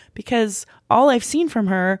care, because all I've seen from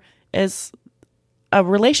her is a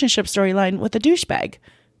relationship storyline with a douchebag.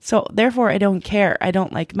 So therefore I don't care. I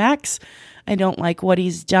don't like Max. I don't like what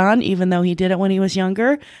he's done, even though he did it when he was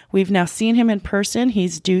younger. We've now seen him in person.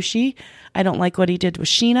 He's douchey. I don't like what he did with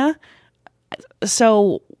Sheena.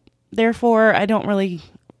 So therefore I don't really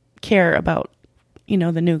care about, the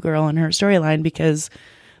new girl and her storyline, because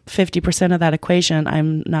 50% of that equation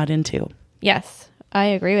I'm not into. Yes, I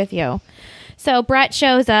agree with you. So Brett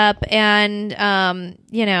shows up, and,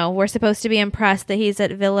 we're supposed to be impressed that he's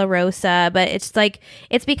at Villa Rosa, but it's like,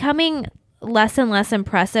 it's becoming less and less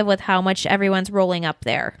impressive with how much everyone's rolling up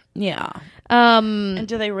there. Yeah. And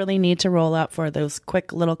do they really need to roll up for those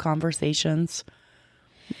quick little conversations?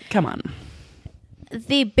 Come on.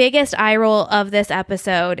 The biggest eye roll of this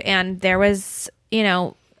episode, and there was,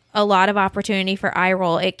 a lot of opportunity for eye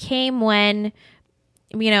roll. It came when,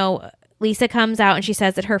 Lisa comes out and she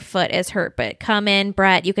says that her foot is hurt, but come in,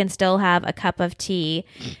 Brett, you can still have a cup of tea.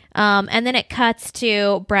 And then it cuts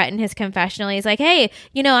to Brett in his confessional. He's like, hey,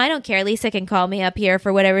 I don't care. Lisa can call me up here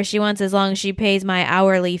for whatever she wants as long as she pays my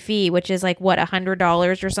hourly fee, which is like, what,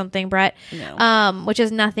 $100 or something, Brett? No. Which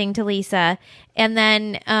is nothing to Lisa. And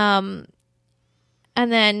then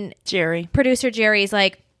Jerry, producer Jerry's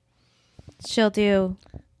like,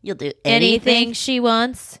 you'll do anything she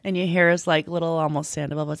wants. And you hear his like little almost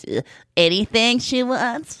Sandoval voice, anything she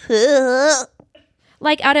wants.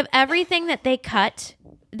 Like, out of everything that they cut,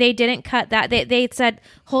 they didn't cut that. They said,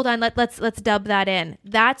 hold on, let's dub that in.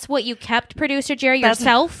 That's what you kept, producer Jerry,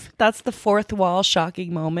 yourself? That's the fourth wall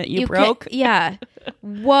shocking moment you broke. Yeah.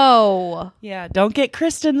 Whoa. Yeah, don't get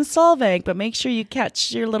Kristen Solveig, but make sure you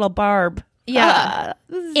catch your little Barb. Yeah.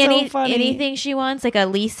 So funny. Anything she wants, like a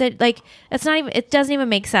Lisa, like, it doesn't even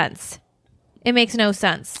make sense. It makes no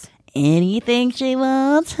sense. Anything she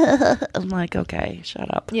wants. I'm like, okay,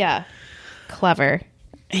 shut up. Yeah. Clever.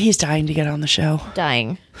 He's dying to get on the show.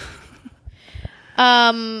 Dying.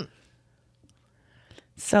 So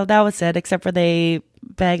that was it, except for they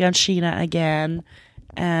bag on Sheena again.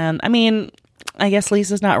 And I mean, I guess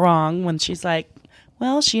Lisa's not wrong when she's like,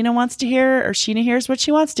 well, Sheena wants to hear, or Sheena hears what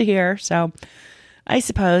she wants to hear. So I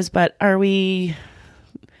suppose, but are we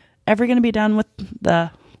ever going to be done with the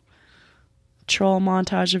troll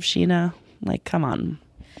montage of Sheena? Like, come on.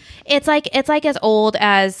 it's like as old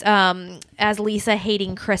as Lisa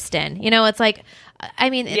hating Kristen. You know, it's like, I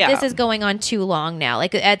mean, this is going on too long now.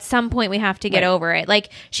 Like at some point we have to get over it. Like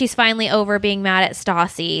she's finally over being mad at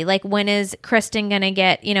Stassi. Like when is Kristen gonna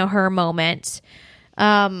get, you know, her moment?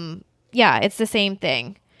 Yeah, it's the same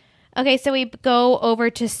thing. Okay, so we go over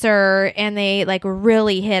to Sir, and they like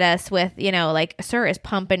really hit us with, you know, like Sir is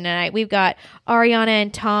pumping tonight. We've got Ariana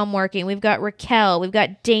and Tom working. We've got Raquel. We've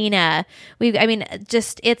got Dana.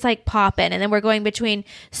 It's like popping. And then we're going between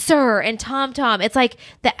Sir and Tom. It's like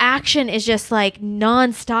the action is just like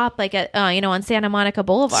nonstop, like on Santa Monica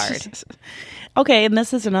Boulevard. Okay, and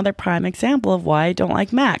this is another prime example of why I don't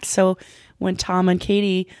like Max. So when Tom and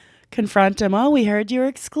Katie confront him, oh, we heard you're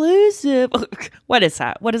exclusive. What is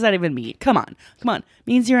that? What does that even mean? Come on.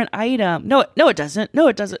 Means you're an item. No, it doesn't.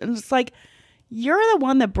 And it's like, you're the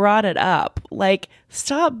one that brought it up. Like,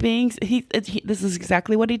 stop being. This is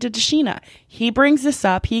exactly what he did to Sheena. He brings this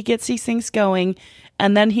up. He gets these things going,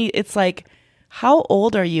 and then it's like, how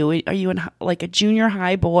old are you? Are you like a junior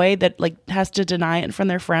high boy that like has to deny it in front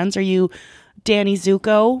of their friends? Are you Danny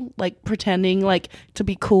Zuko, like pretending like to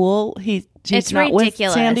be cool? It's not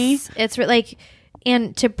ridiculous. With Sandy. It's like,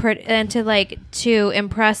 and to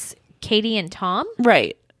impress Katie and Tom,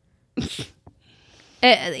 right?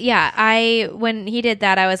 When he did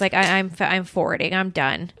that, I was like, I'm forwarding. I'm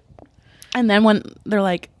done. And then when they're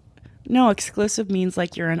like, no, exclusive means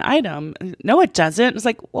like you're an item. No, it doesn't. It's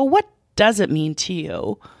like, well, what does it mean to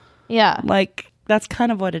you? Yeah, like that's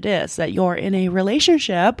kind of what it is. That you're in a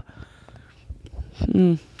relationship.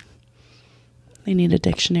 They need a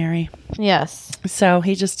dictionary. Yes. So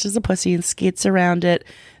he just is a pussy and skates around it,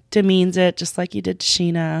 demeans it, just like you did to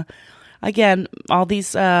Sheena. Again, all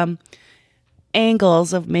these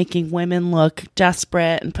angles of making women look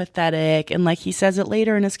desperate and pathetic. And like he says it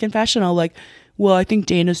later in his confessional, like, well, I think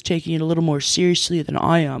Dana's taking it a little more seriously than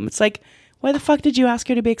I am. It's like, why the fuck did you ask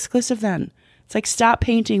her to be exclusive then? It's like, stop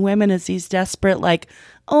painting women as these desperate, like,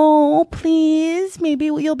 oh, please, maybe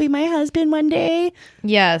you'll be my husband one day.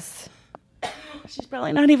 Yes. She's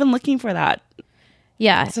probably not even looking for that.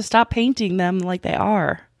 Yeah. So stop painting them like they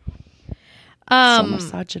are. So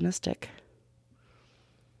misogynistic.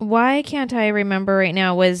 Why can't I remember right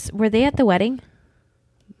now? Were they at the wedding?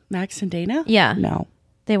 Max and Dana? Yeah. No.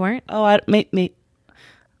 They weren't? Oh,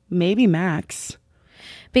 maybe Max.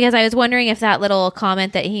 Because I was wondering if that little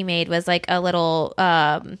comment that he made was like a little,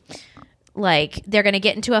 like they're going to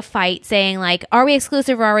get into a fight saying like, are we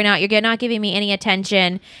exclusive or are we not? You're not giving me any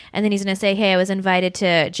attention. And then he's going to say, hey, I was invited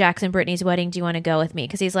to Jax and Brittany's wedding. Do you want to go with me?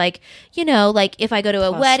 Because he's like, you know, like if I go to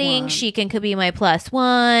a wedding, she could be my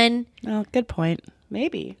 +1. Oh, good point.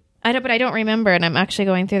 Maybe. But I don't remember. And I'm actually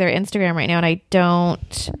going through their Instagram right now and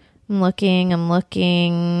I'm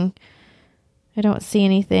looking. I don't see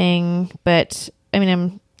anything, but I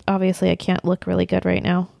mean, I can't look really good right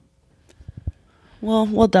now. Well,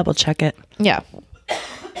 we'll double check it. Yeah.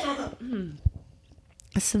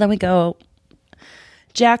 So then we go.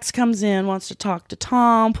 Jax comes in, wants to talk to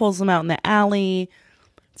Tom, pulls him out in the alley,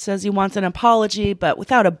 says he wants an apology, but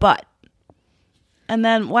without a but. And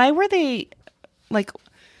then why were they like,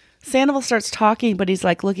 Sandoval starts talking, but he's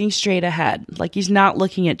like looking straight ahead. Like he's not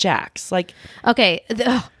looking at Jax. Like, okay.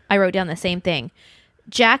 I wrote down the same thing.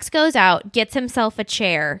 Jax goes out, gets himself a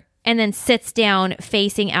chair, and then sits down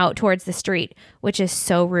facing out towards the street, which is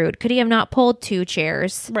so rude. Could he have not pulled 2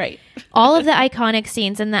 chairs? Right. All of the iconic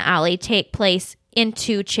scenes in the alley take place in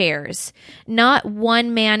 2 chairs. Not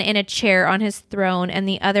one man in a chair on his throne and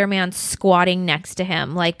the other man squatting next to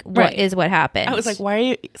him. Like, what happened? I was like, why are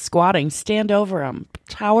you squatting? Stand over him.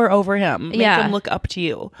 Tower over him. Make him look up to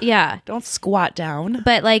you. Yeah. Don't squat down.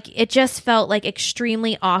 But, like, it just felt, like,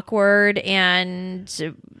 extremely awkward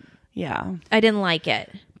and... Yeah. I didn't like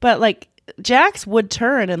it. But, like, Jax would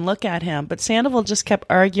turn and look at him, but Sandoval just kept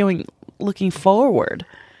arguing, looking forward.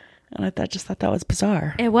 And I just thought that was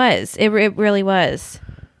bizarre. It was. It really was.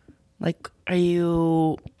 Like, are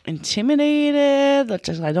you intimidated?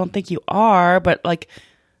 I don't think you are, but, like,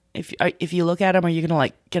 if you look at him, are you going to,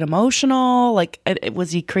 like, get emotional? Like,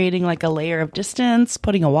 was he creating, like, a layer of distance,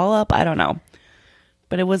 putting a wall up? I don't know.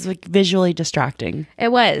 But it was, like, visually distracting.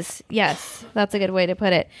 It was. Yes. That's a good way to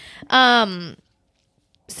put it.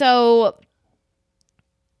 So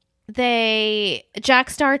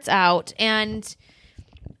Jax starts out, and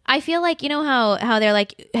I feel like, you know how they're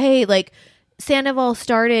like, hey, like Sandoval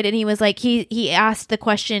started and he was like, he asked the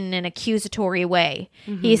question in an accusatory way.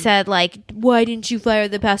 Mm-hmm. He said like, why didn't you fire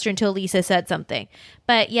the pastor until Lisa said something?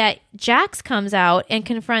 But yet Jax comes out and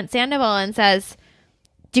confronts Sandoval and says,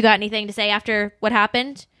 do you got anything to say after what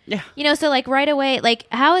happened? Yeah. You know, so like right away, like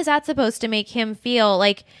how is that supposed to make him feel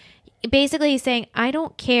like, basically he's saying, I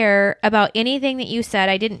don't care about anything that you said.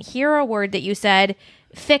 I didn't hear a word that you said.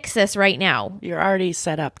 Fix this right now. You're already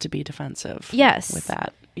set up to be defensive. Yes. With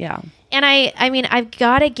that. Yeah. And I mean, I've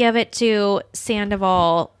got to give it to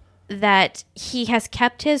Sandoval that he has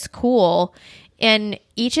kept his cool in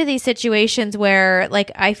each of these situations where,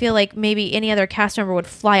 like, I feel like maybe any other cast member would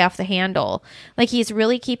fly off the handle. Like, he's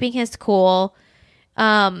really keeping his cool.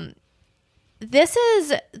 This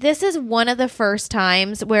is one of the first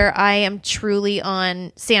times where I am truly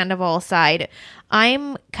on Sandoval's side.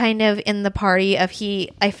 I'm kind of in the party of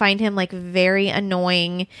I find him like very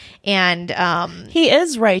annoying, and he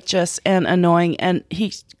is righteous and annoying, and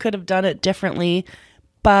he could have done it differently,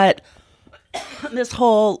 but this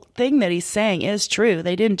whole thing that he's saying is true.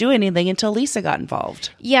 They didn't do anything until Lisa got involved.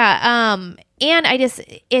 Yeah. And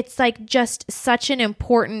it's like just such an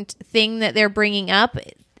important thing that they're bringing up,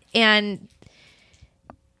 and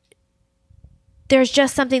there's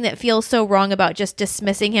just something that feels so wrong about just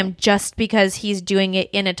dismissing him just because he's doing it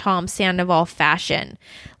in a Tom Sandoval fashion.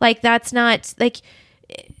 Like, that's not, like,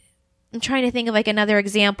 I'm trying to think of like another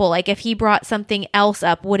example. Like, if he brought something else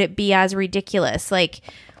up, would it be as ridiculous? Like,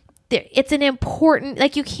 it's an important,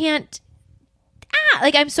 like, you can't,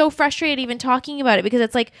 like, I'm so frustrated even talking about it, because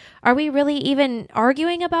it's like, are we really even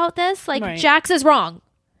arguing about this? Like, right. Jax is wrong.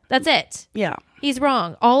 That's it. Yeah. He's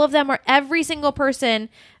wrong. All of them are, every single person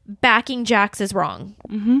backing Jax is wrong.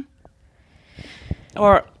 Mm-hmm.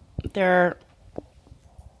 Or they're,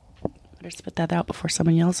 better spit that out before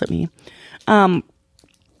someone yells at me.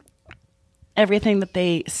 Everything that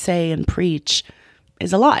they say and preach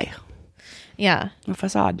is a lie. Yeah. A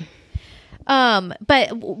facade.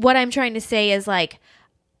 But what I'm trying to say is, like,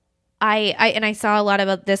 I saw a lot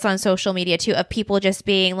of this on social media too, of people just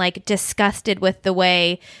being like disgusted with the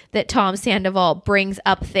way that Tom Sandoval brings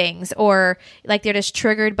up things, or like they're just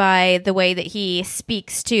triggered by the way that he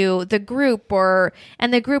speaks to the group,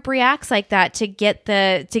 and the group reacts like that to get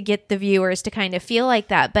the viewers to kind of feel like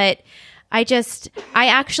that. But I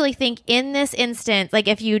actually think in this instance, like,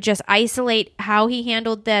 if you just isolate how he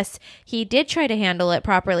handled this, he did try to handle it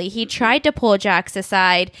properly. He tried to pull Jax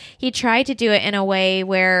aside. He tried to do it in a way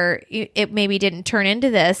where it maybe didn't turn into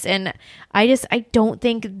this. And I don't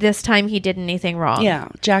think this time he did anything wrong. Yeah.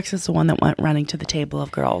 Jax is the one that went running to the table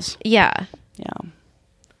of girls. Yeah. Yeah.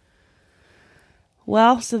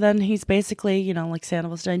 Well, so then he's basically, like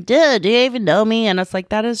Sandoval's doing, dude, do you even know me? And it's like,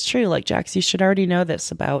 that is true. Like, Jax, you should already know this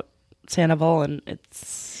about Sandoval, and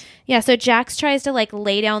it's... Yeah, so Jax tries to like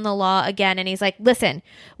lay down the law again, and he's like, listen,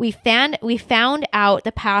 we found out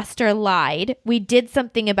the pastor lied. We did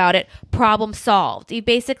something about it. Problem solved. He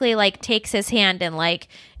basically like takes his hand and like,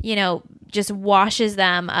 just washes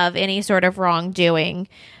them of any sort of wrongdoing.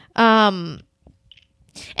 And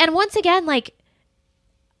once again, like,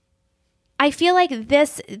 I feel like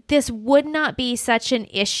this would not be such an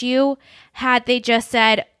issue had they just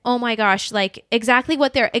said, oh my gosh, like exactly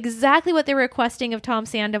what they're requesting of Tom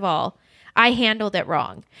Sandoval. I handled it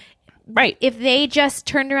wrong. Right. If they just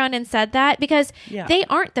turned around and said that, because they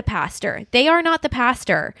aren't the pastor. They are not the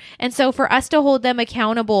pastor. And so for us to hold them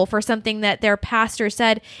accountable for something that their pastor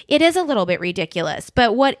said, it is a little bit ridiculous.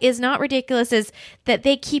 But what is not ridiculous is that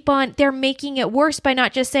they're making it worse by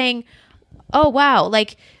not just saying, oh, wow,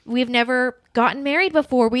 like, we've never gotten married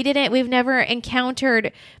before. We've never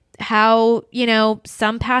encountered how,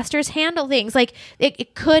 some pastors handle things. Like,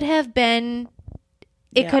 it could have been,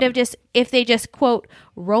 could have just, if they just, quote,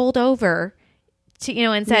 rolled over to,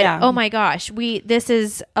 and said, oh my gosh, we're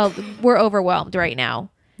overwhelmed right now.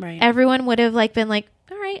 Right. Everyone would have like been like,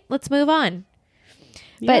 all right, let's move on.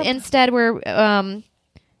 Yep. But instead we're,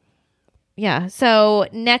 so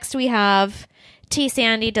next we have T.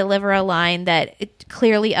 Sandy deliver a line that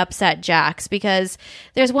clearly upset Jax, because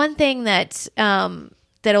there's one thing that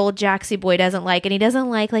that old Jaxie boy doesn't like, and he doesn't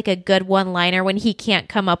like a good one-liner when he can't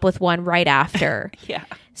come up with one right after. Yeah.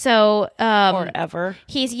 So or ever.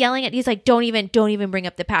 He's yelling he's like, don't even bring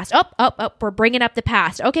up the past. We're bringing up the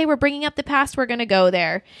past. Okay, we're bringing up the past. We're gonna go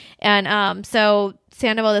there. And so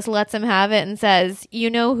Sandoval just lets him have it and says,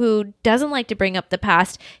 who doesn't like to bring up the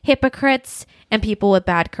past? Hypocrites and people with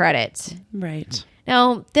bad credit. Right.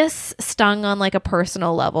 Now, this stung on like a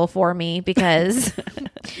personal level for me, because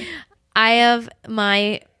I have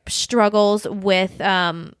my struggles with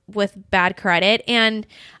bad credit, and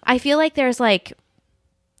I feel like there's like,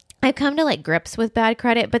 I've come to like grips with bad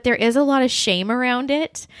credit, but there is a lot of shame around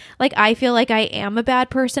it. Like, I feel like I am a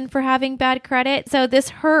bad person for having bad credit. So this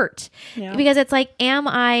hurt because it's like, am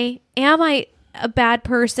I a bad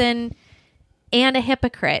person and a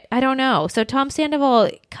hypocrite? I don't know. So Tom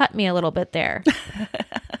Sandoval cut me a little bit there.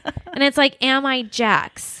 And it's like, am I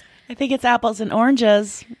Jax? I think it's apples and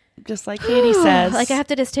oranges. just like Katie says. Like I have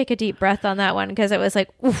to just take a deep breath on that one because it was like,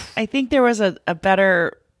 oof. I think there was a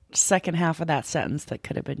better second half of that sentence that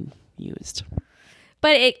could have been used.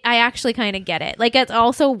 But I actually kind of get it. Like it's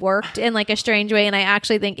also worked in like a strange way, and I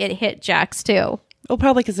actually think it hit Jax too. Well,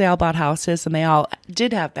 probably because they all bought houses and they all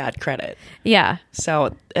did have bad credit. Yeah.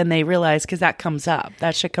 So, and they realized because that comes up.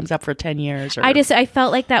 That shit comes up for 10 years. Or, I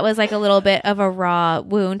felt like that was like a little bit of a raw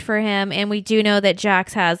wound for him. And we do know that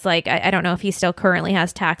Jax has like, I don't know if he still currently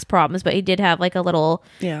has tax problems, but he did have like a little,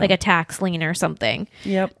 like a tax lien or something.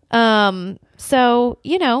 Yep. So,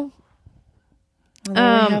 you know. Well,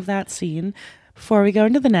 there we have that scene. Before we go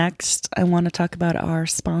into the next, I want to talk about our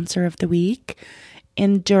sponsor of the week,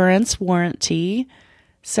 Endurance Warranty.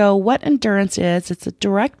 So what Endurance is, it's a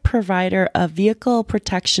direct provider of vehicle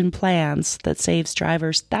protection plans that saves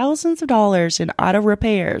drivers thousands of dollars in auto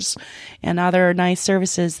repairs and other nice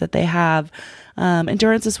services that they have.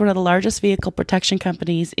 Endurance is one of the largest vehicle protection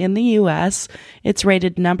companies in the U.S. It's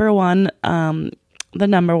rated the number one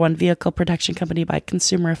vehicle protection company by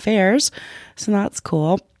Consumer Affairs. So that's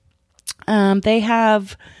cool. They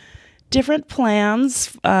have different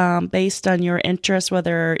plans based on your interest,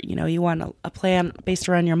 whether you want a plan based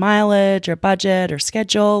around your mileage or budget or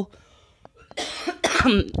schedule.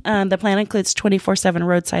 The plan includes 24/7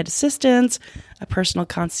 roadside assistance, a personal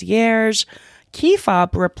concierge, key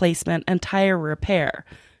fob replacement, and tire repair.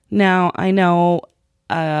 Now, I know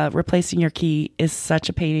replacing your key is such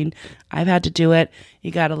a pain. I've had to do it.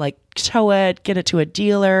 You got to like tow it, get it to a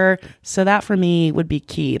dealer. So that for me would be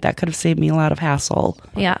key. That could have saved me a lot of hassle.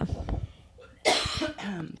 Yeah.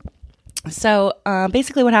 So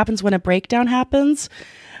basically what happens when a breakdown happens,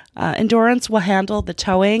 Endurance will handle the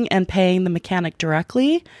towing and paying the mechanic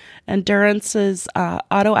directly. Endurance's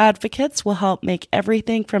auto advocates will help make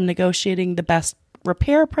everything from negotiating the best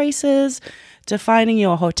repair prices to finding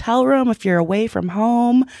you a hotel room if you're away from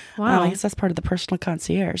home. Wow. I guess that's part of the personal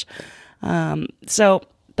concierge. So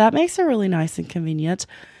that makes it really nice and convenient.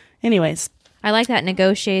 Anyways. I like that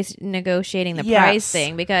negotiating the price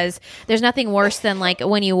thing, because there's nothing worse than like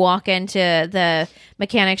when you walk into the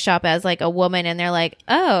mechanic shop as like a woman and they're like,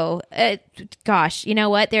 oh, gosh, you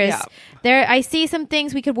know what? I see some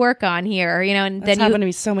things we could work on here, and That's then happened to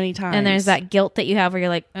me so many times. And there's that guilt that you have where you're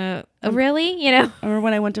like, oh, really? Or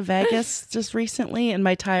when I went to Vegas just recently and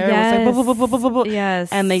my tire was like, blah, blah, blah, blah. Yes.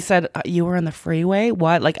 And they said, you were on the freeway?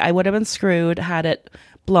 What? Like I would have been screwed had it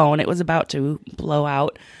blown. It was about to blow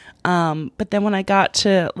out. But then when I got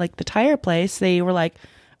to like the tire place, they were like,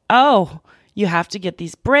 oh, you have to get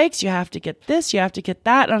these brakes. You have to get this. You have to get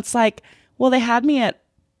that. And it's like, well, they had me at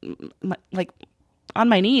on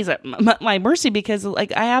my knees at my mercy because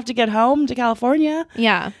like I have to get home to California.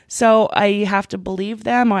 Yeah. So I have to believe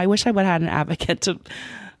them. I wish I would have had an advocate to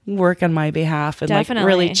work on my behalf and Definitely. like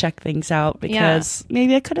really check things out because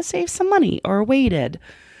maybe I could have saved some money or waited.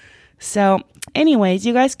 So anyways,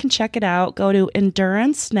 you guys can check it out. Go to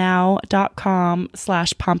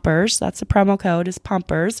endurancenow.com/pumpers. That's the promo code is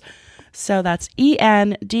pumpers. So that's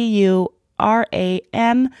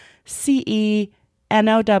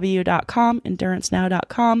ENDURANCENOW.com,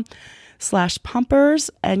 endurancenow.com/pumpers,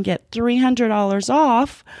 and get $300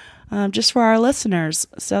 off just for our listeners.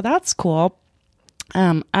 So that's cool.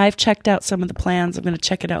 I've checked out some of the plans. I'm going to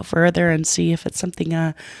check it out further and see if it's something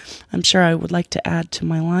I'm sure I would like to add to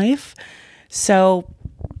my life. So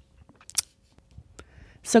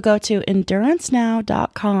go to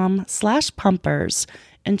endurancenow.com/pumpers.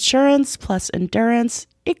 Insurance plus endurance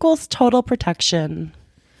equals total protection.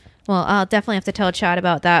 Well, I'll definitely have to tell Chad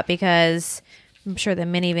about that because I'm sure the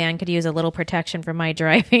minivan could use a little protection for my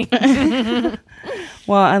driving.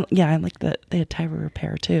 Well, I like that they had tire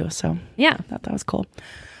repair too. So yeah, I thought that was cool.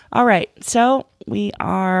 All right. So we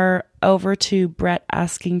are over to Brett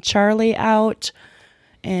asking Charlie out,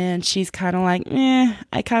 and she's kind of like,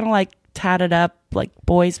 I kind of like tatted up like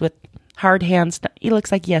boys with hard hands. He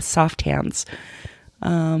looks like he has soft hands.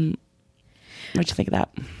 What'd you think of that?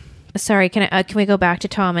 Sorry, can we go back to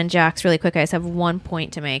Tom and Jax really quick? I just have one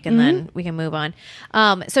point to make, and then we can move on.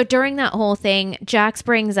 So during that whole thing, Jax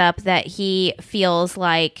brings up that he feels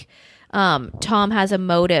like Tom has a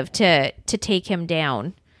motive to take him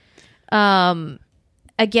down.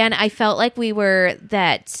 Again, I felt like we've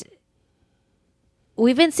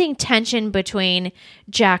been seeing tension between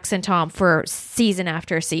Jax and Tom for season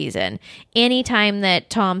after season. Anytime that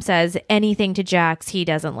Tom says anything to Jax, he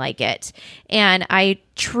doesn't like it. And I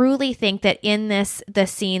truly think that in the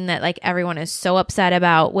scene that like everyone is so upset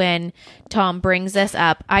about when Tom brings this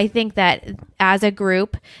up, I think that as a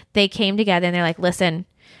group, they came together and they're like, listen,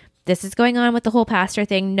 this is going on with the whole pastor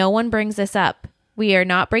thing. No one brings this up. We are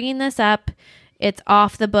not bringing this up. It's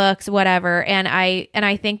off the books, whatever. And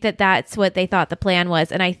I think that that's what they thought the plan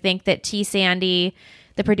was. And I think that T. Sandy,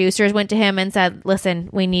 the producers, went to him and said, listen,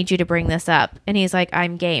 we need you to bring this up. And he's like,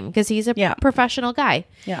 I'm game, because he's a professional guy.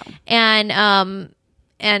 Yeah.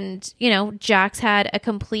 And, you know, Jax had a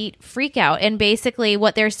complete freak out. And basically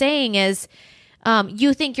what they're saying is,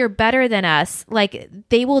 you think you're better than us. Like,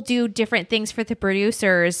 they will do different things for the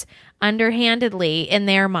producers underhandedly in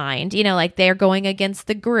their mind, you know, like they're going against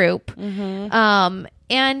the group. And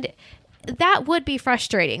that would be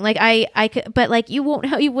frustrating. Like I could, but like you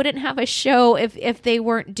wouldn't have a show if they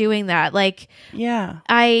weren't doing that. Like,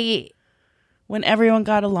 when everyone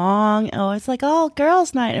got along, it's like,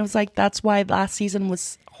 girls' night. It was like, that's why last season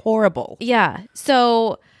was horrible. Yeah.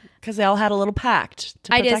 So, because they all had a little pact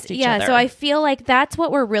to protect each other. So I feel like that's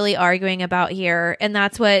what we're really arguing about here. And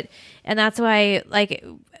that's why, like,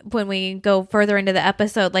 when we go further into the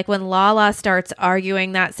episode, like when Lala starts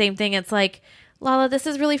arguing that same thing, it's like, Lala, this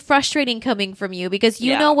is really frustrating coming from you, because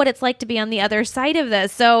you know what it's like to be on the other side of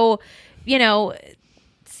this. So, you know,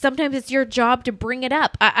 sometimes it's your job to bring it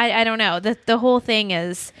up. I don't know. The whole thing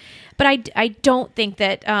is, but I don't think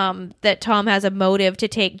that that Tom has a motive to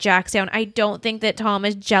take Jax down. I don't think that Tom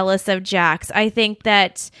is jealous of Jax. I think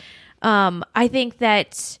that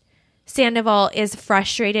Sandoval is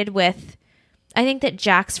frustrated with. I think that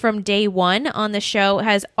Jax from day one on the show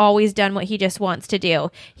has always done what he just wants to do.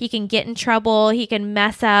 He can get in trouble, he can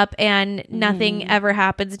mess up, and nothing ever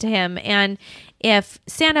happens to him. And if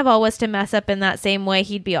Sandoval was to mess up in that same way,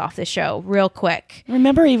 he'd be off the show real quick.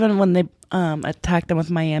 Remember even when they attacked them with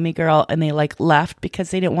Miami Girl and they like left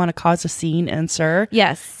because they didn't want to cause a scene in Sir?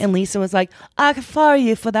 Yes. And Lisa was like, I could fire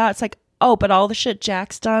you for that. It's like, but all the shit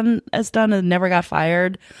Jax has done and never got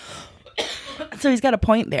fired. So he's got a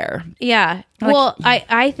point there. Yeah. Like, well,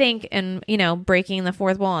 I think, and you know, breaking the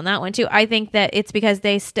fourth wall on that one too, I think that it's because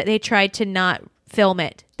they tried to not film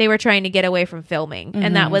it. They were trying to get away from filming,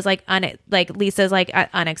 and that was like Lisa's like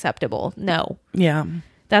unacceptable. No. Yeah.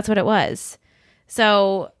 That's what it was.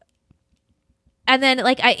 So, and then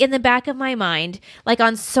like in the back of my mind, like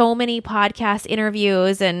on so many podcast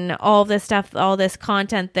interviews and all this stuff, all this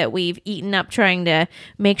content that we've eaten up trying to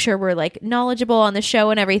make sure we're like knowledgeable on the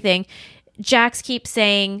show and everything, Jax keeps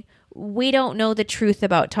saying, we don't know the truth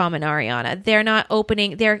about Tom and Ariana. They're not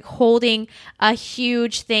opening. They're holding a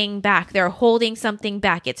huge thing back. They're holding something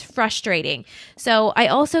back. It's frustrating. So I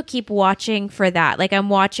also keep watching for that. Like I'm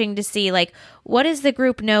watching to see like, what does the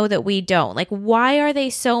group know that we don't? Like, why are they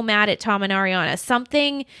so mad at Tom and Ariana?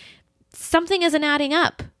 Something isn't adding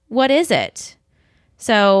up. What is it?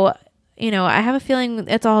 So, you know, I have a feeling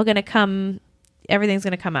it's all going to come. Everything's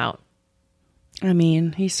going to come out. I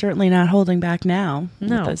mean, he's certainly not holding back now.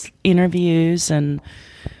 No. With his interviews and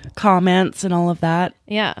comments and all of that.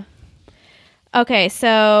 Yeah. Okay,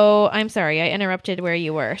 so I'm sorry, I interrupted where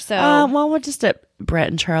you were. So, well, we're just at Brett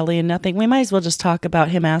and Charlie and nothing. We might as well just talk about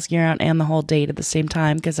him asking her out and the whole date at the same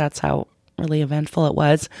time, because that's how really eventful it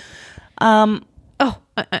was. Oh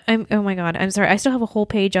my God, I'm sorry. I still have a whole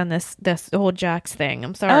page on this whole Jax thing.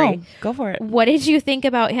 I'm sorry. Oh, go for it. What did you think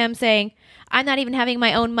about him saying, I'm not even having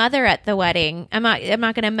my own mother at the wedding. I'm not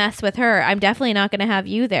going to mess with her. I'm definitely not going to have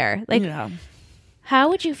you there. Like, how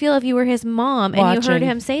would you feel if you were his mom and you heard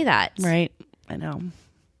him say that? Right. I know.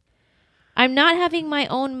 I'm not having my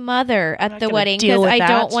own mother at the wedding because I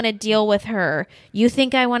don't want to deal with her. You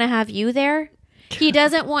think I want to have you there? He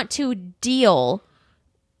doesn't want to deal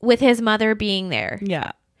with his mother being there.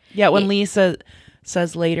 Yeah. Yeah. When Lisa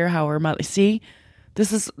says later how her mother, see,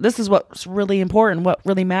 this is what's really important, what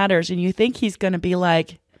really matters. And you think he's going to be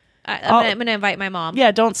like, I'm going to invite my mom.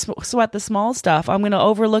 Yeah, don't sweat the small stuff. I'm going to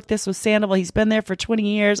overlook this with Sandoval. He's been there for 20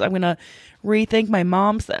 years. I'm going to rethink my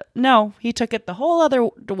mom's. No, he took it the whole other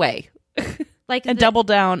way. And doubled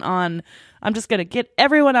down on, I'm just going to get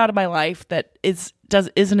everyone out of my life that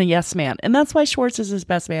isn't a yes man. And that's why Schwartz is his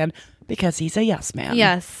best man, because he's a yes man.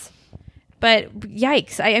 Yes. But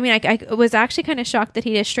yikes. I mean, I was actually kind of shocked that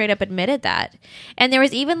he just straight up admitted that. And there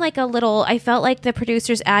was even like a little, I felt like the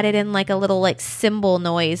producers added in like a little like cymbal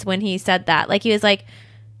noise when he said that. Like he was like,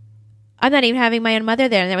 I'm not even having my own mother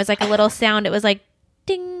there. And there was like a little sound. It was like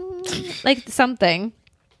ding, like something.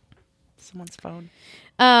 Someone's phone.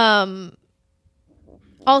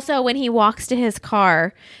 Also, when he walks to his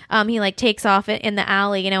car, he like takes off in the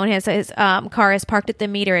alley, you know, and his car is parked at the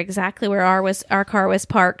meter exactly where our car was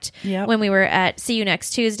parked when we were at See You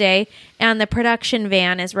Next Tuesday, and the production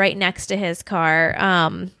van is right next to his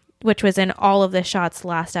car, which was in all of the shots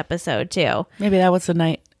last episode too. Maybe that was the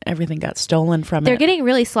night everything got stolen from They're getting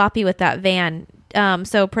really sloppy with that van.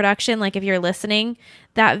 So production, like if you're listening,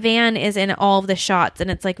 that van is in all of the shots,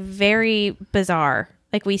 and it's like very bizarre.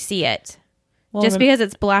 Like we see it. Well, Just because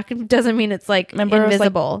it's black doesn't mean it's like remember it was, like,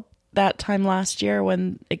 invisible. that time last year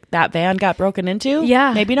when that van got broken into?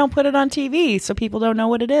 Yeah. Maybe don't put it on TV so people don't know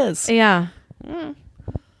what it is. Yeah.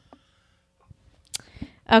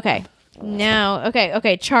 Okay. Now,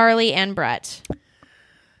 okay. Charlie and Brett.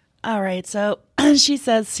 All right. So she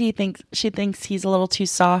says she thinks he's a little too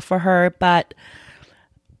soft for her, but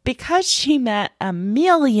because she met a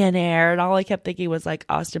millionaire, and all I kept thinking was like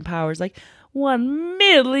Austin Powers, like $1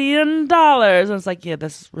 million. And it's like, yeah,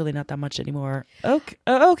 this is really not that much anymore.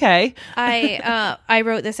 Okay. I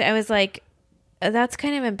wrote this. I was like, that's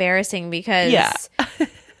kind of embarrassing because Yeah.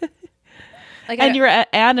 like, And you're at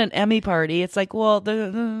an Emmy party. It's like, well,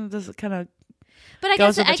 this is kind of. but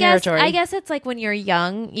goes with the territory. I guess it's like when you're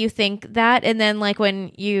young, you think that, and then like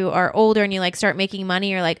when you are older and you like start making money,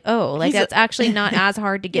 you're like, oh, like that's actually not as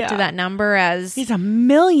hard to get to Yeah. that number as He's a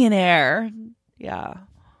millionaire. Yeah.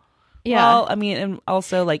 yeah. Well, I mean, and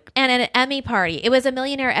also like, And at an Emmy party, it was a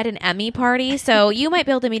millionaire at an Emmy party. So you might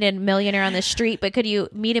be able to meet a millionaire on the street, but could you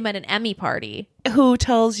meet him at an Emmy party? who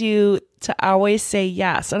tells you to always say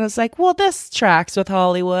yes? And it's like, well, this tracks with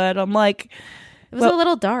Hollywood. I'm like, It was a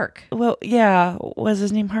little dark. well, yeah. Was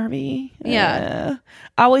his name Harvey? Yeah.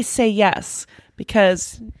 Always say yes,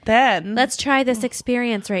 because then Let's try this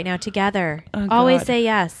experience right now together. Oh, Always God. say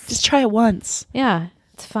yes. just try it once. Yeah,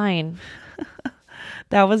 it's fine.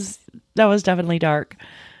 That was definitely dark.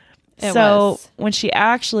 It So was. when she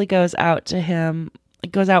actually goes out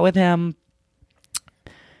with him,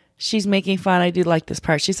 she's making fun. I do like this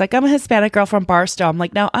part. She's like, I'm a Hispanic girl from Barstow. I'm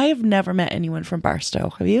like, now I have never met anyone from Barstow.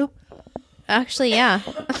 Have you? Actually, yeah.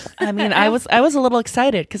 I mean, I was a little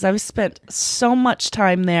excited because I've spent so much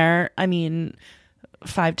time there. I mean,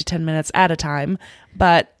 5 to 10 minutes at a time,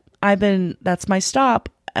 but that's my stop,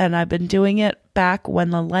 and I've been doing it back when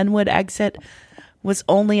the Lenwood exit was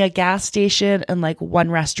only a gas station and like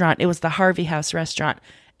one restaurant. It was the Harvey House restaurant,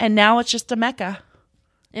 and now it's just a mecca.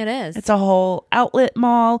 It is. It's a whole outlet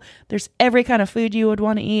mall. There's every kind of food you would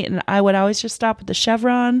want to eat, and I would always just stop at the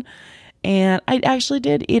Chevron. And I actually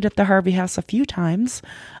did eat at the Harvey House a few times.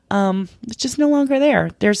 It's just no longer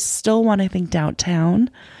there. There's still one, I think,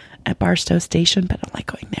 downtown at Barstow Station, but I don't like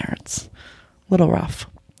going there. It's a little rough.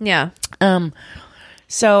 Yeah.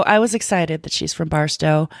 So I was excited that she's from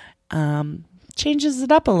Barstow. Changes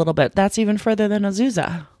it up a little bit. That's even further than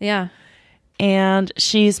Azusa. Yeah. And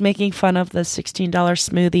she's making fun of the $16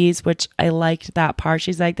 smoothies, which I liked that part.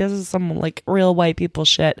 She's like, this is some like real white people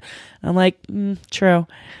shit. I'm like, true.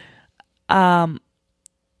 Now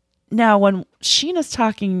when Sheena's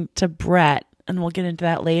talking to Brett, and we'll get into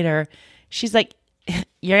that later, she's like,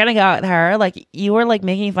 you're going to go out with her? Like, you were like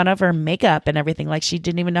making fun of her makeup and everything. Like, she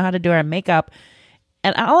didn't even know how to do her makeup.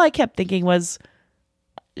 And all I kept thinking was,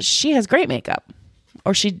 she has great makeup,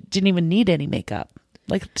 or she didn't even need any makeup.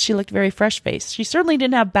 Like, she looked very fresh faced. She certainly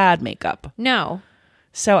didn't have bad makeup. No.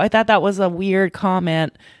 So I thought that was a weird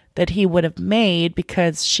comment that he would have made,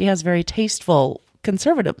 because she has very tasteful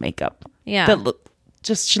conservative makeup. Yeah. That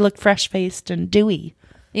she looked fresh faced and dewy.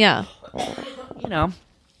 Yeah. You know,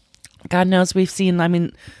 God knows we've seen. I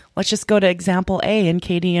mean, let's just go to example A and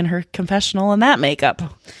Katie and her confessional and that makeup.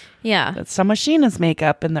 Yeah. That's some of Sheena's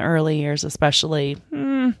makeup in the early years, especially.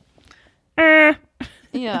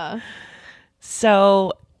 Yeah.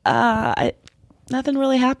 So, nothing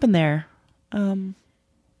really happened there.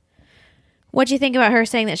 What'd you think about her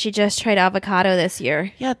saying that she just tried avocado this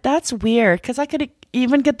year? Yeah, that's weird, because I could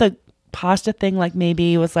even get the pasta thing, like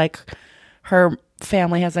maybe it was like her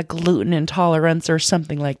family has a gluten intolerance or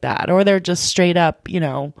something like that, or they're just straight up,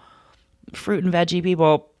 fruit and veggie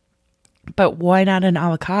people. But why not an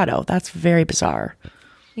avocado? That's very bizarre.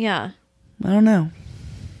 Yeah. I don't know.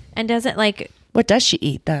 And doesn't like, What does she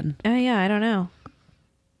eat then? oh yeah, I don't know.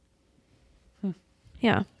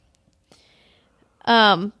 Yeah.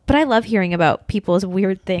 But I love hearing about people's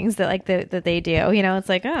weird things that that they do. It's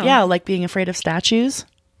like, oh, Yeah, like being afraid of statues.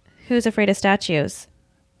 who's afraid of statues?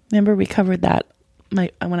 Remember we covered that when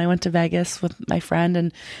I went to Vegas with my friend,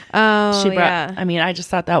 and Oh, she brought. yeah, I mean, I just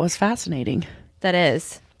thought that was fascinating. that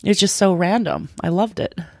is. It's just so random. I loved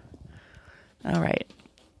it. All right.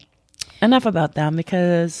 Enough about them,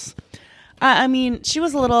 because I mean,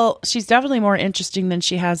 she's definitely more interesting than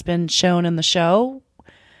she has been shown in the show.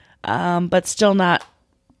 But still not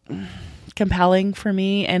compelling for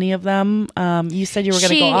me, any of them. You said you were going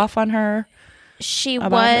to go off on her. She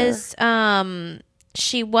was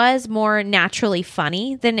more naturally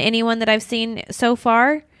funny than anyone that I've seen so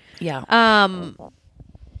far. Yeah.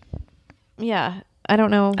 Yeah, I don't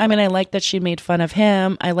know. I mean, I like that she made fun of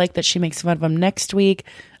him. I like that she makes fun of him next week.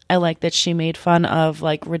 I like that she made fun of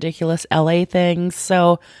like ridiculous LA things.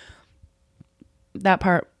 So that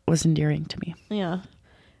part was endearing to me. Yeah.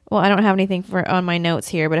 Well, I don't have anything on my notes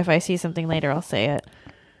here, but if I see something later, I'll say it.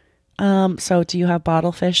 So do you have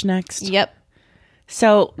Bottlefish next? Yep.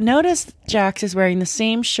 So notice Jax is wearing the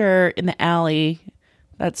same shirt in the alley,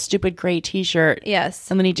 that stupid gray t-shirt.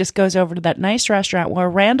 Yes. And then he just goes over to that nice restaurant where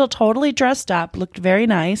Randall totally dressed up, looked very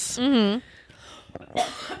nice. Mm-hmm.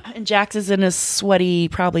 And Jax is in his sweaty,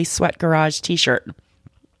 probably sweat garage t-shirt.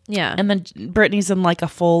 Yeah. And then Brittany's in like a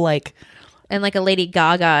full and like a Lady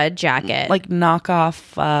Gaga jacket. like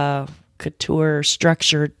knockoff couture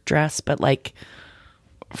structured dress, but like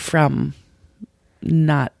from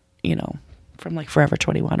not, from like Forever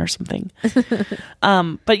 21 or something.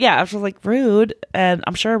 But yeah, I was just like, rude. And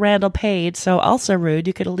I'm sure Randall paid, so also rude.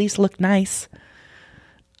 You could at least look nice.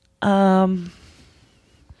 Do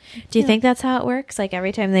you think that's how it works? Like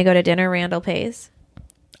every time they go to dinner, Randall pays?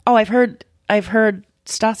 Oh, I've heard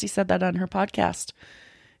Stassi said that on her podcast.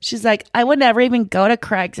 She's like, I would never even go to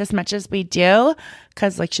Craig's as much as we do,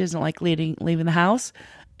 because like she doesn't like leaving the house,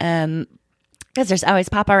 and because there's always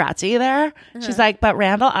paparazzi there. Uh-huh. She's like, but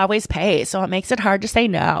Randall always pays, so it makes it hard to say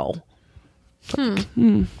no.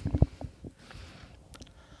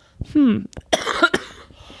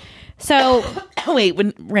 So wait,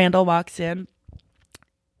 when Randall walks in,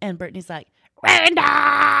 and Brittany's like, Randall!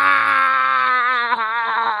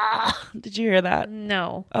 Did you hear that?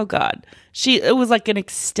 No. Oh God. It was like an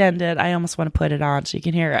extended, I almost want to put it on so you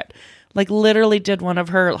can hear it. Like literally did one of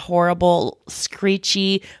her horrible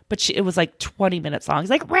screechy, but it was like 20 minutes long. It's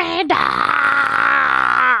like, Randall!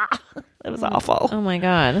 It was awful. Oh my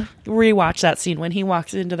God. Rewatch that scene when he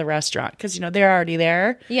walks into the restaurant because, they're already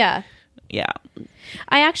there. Yeah. Yeah.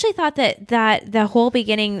 I actually thought that the whole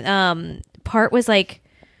beginning part was like,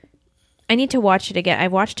 I need to watch it again. I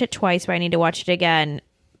watched it twice, but I need to watch it again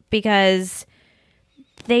because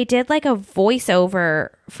they did like a voiceover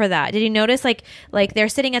for that. Did you notice like they're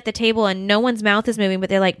sitting at the table and no one's mouth is moving, but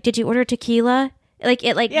they're like, did you order tequila? Like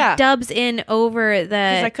it dubs in over the.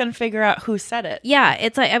 Because I couldn't figure out who said it. Yeah,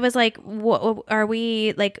 it's like I was like, what are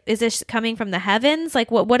we like? Is this coming from the heavens?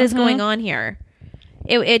 Like what is going on here?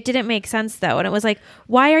 It didn't make sense though, and it was like,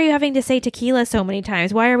 why are you having to say tequila so many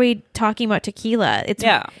times? Why are we talking about tequila? It's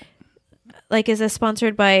like, is this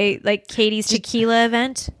sponsored by like Katie's tequila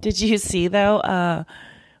event? Did you see though?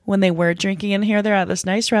 When they were drinking in here, they're at this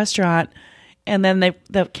nice restaurant, and then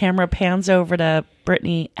the camera pans over to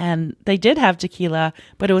Brittany, and they did have tequila,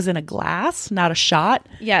 but it was in a glass, not a shot.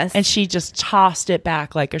 Yes, and she just tossed it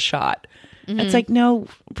back like a shot. Mm-hmm. It's like, no,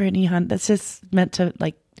 Brittany, hon, that's just meant to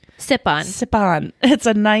like sip on. It's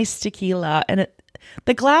a nice tequila, and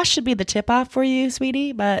the glass should be the tip off for you,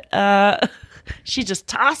 sweetie, but she just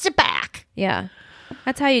tossed it back. Yeah,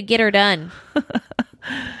 that's how you get her done.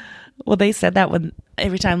 Well, they said that when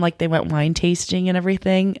every time like they went wine tasting and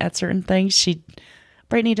everything at certain things,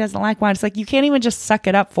 Brittany doesn't like wine. It's like, you can't even just suck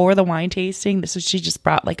it up for the wine tasting. So she just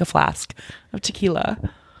brought like a flask of tequila.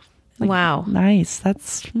 Like, wow. Nice.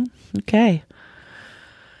 That's okay.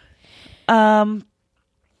 I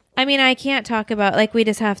mean, I can't talk about, like, we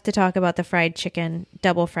just have to talk about the fried chicken,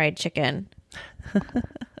 double fried chicken.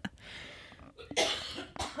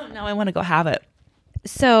 Now I want to go have it.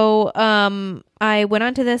 So, I went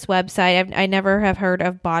onto this website. I never have heard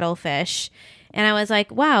of Bottlefish. And I was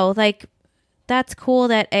like, wow, like, that's cool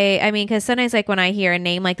that because sometimes like when I hear a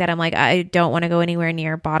name like that, I'm like, I don't want to go anywhere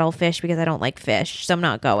near Bottlefish because I don't like fish. So I'm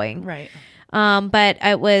not going. Right. But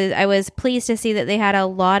I was pleased to see that they had a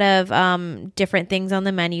lot of different things on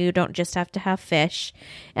the menu. You don't just have to have fish.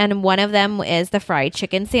 And one of them is the fried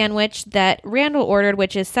chicken sandwich that Randall ordered,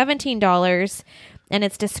 which is $17. And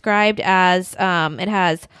it's described as it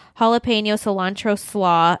has jalapeno, cilantro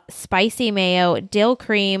slaw, spicy mayo, dill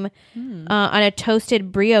cream on a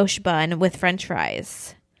toasted brioche bun with French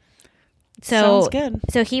fries. So, sounds good.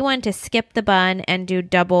 So he wanted to skip the bun and do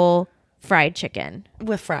double fried chicken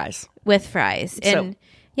with fries. And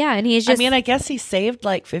and he's just, I guess he saved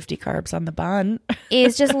like 50 carbs on the bun.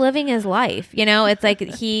 He's just living his life. It's like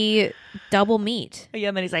he double meat. Yeah,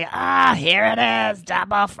 and then he's like, here it is,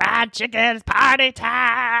 double fried chicken, it's party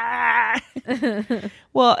time.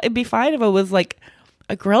 Well, it'd be fine if it was like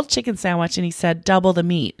a grilled chicken sandwich and he said double the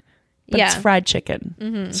meat. But it's fried chicken.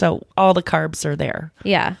 Mm-hmm. So all the carbs are there.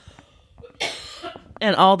 Yeah.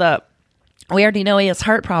 And we already know he has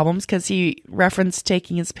heart problems because he referenced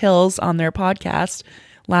taking his pills on their podcast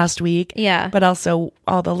last week. Yeah. But also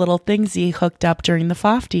all the little things he hooked up during the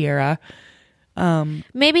Fofty era.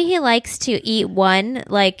 Maybe he likes to eat one,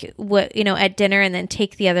 like, at dinner and then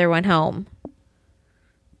take the other one home.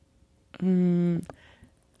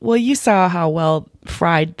 Well, you saw how well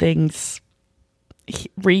fried things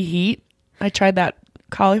reheat. I tried that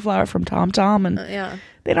cauliflower from Tom Tom, and Yeah.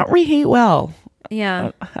 they don't reheat well.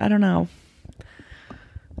 Yeah. I don't know.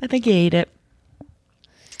 I think he ate it.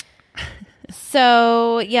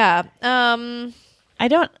 So, yeah. I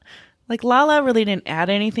don't like Lala really didn't add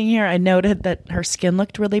anything here. I noted that her skin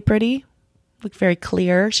looked really pretty, looked very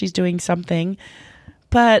clear. She's doing something,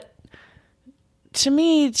 but to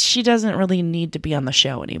me, she doesn't really need to be on the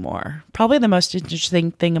show anymore. Probably the most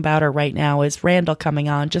interesting thing about her right now is Randall coming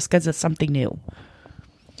on just because it's something new.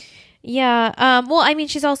 Yeah. Well, I mean,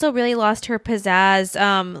 she's also really lost her pizzazz,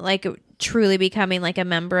 like truly becoming like a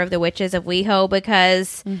member of the Witches of WeHo,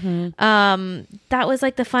 because that was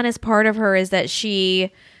like the funnest part of her, is that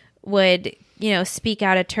she would, speak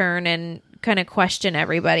out of turn and kind of question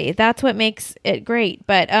everybody. That's what makes it great.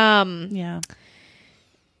 But Yeah.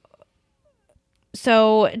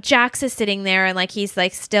 so Jax is sitting there and like he's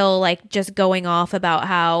like still like just going off about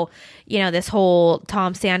how, this whole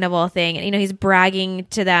Tom Sandoval thing, and he's bragging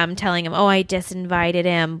to them, telling him, oh, I disinvited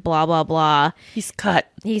him, blah blah blah. He's cut.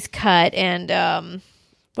 And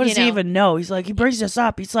What does he even know? He's like, he brings this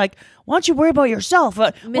up. He's like, why don't you worry about yourself?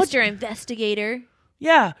 Mr. Investigator.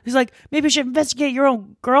 Yeah. He's like, maybe you should investigate your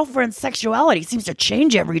own girlfriend's sexuality. It seems to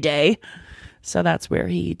change every day. So that's where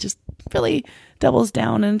he just really doubles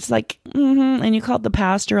down, and it's like, and you called the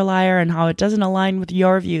pastor a liar and how it doesn't align with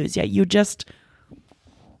your views, yet you just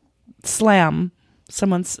slam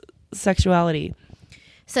someone's sexuality.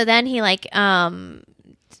 So then he like,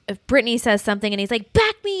 Brittany says something and he's like,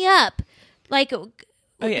 back me up. Like,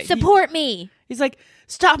 support me. He's like,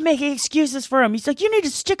 stop making excuses for him. He's like, you need to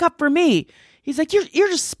stick up for me. He's like, you're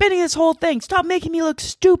just spinning this whole thing. Stop making me look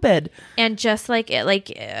stupid. And just like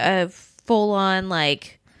a full on,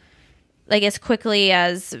 like as quickly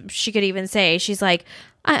as she could even say, she's like,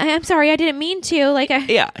 I'm sorry, I didn't mean to.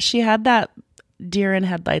 Yeah, she had that deer in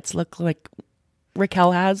headlights look like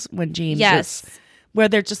Raquel has when James yes. where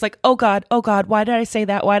they're just like, oh God, why did I say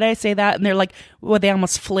that? Why did I say that? And they're like, they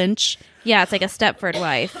almost flinch. Yeah, it's like a Stepford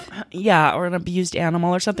wife. Yeah, or an abused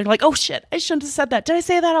animal or something. Like, oh shit, I shouldn't have said that. Did I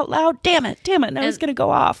say that out loud? Damn it. Now he's going to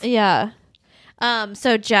go off. Yeah.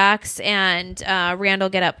 So Jax and Randall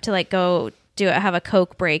get up to like go have a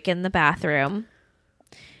Coke break in the bathroom.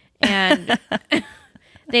 And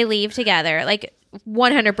they leave together. Like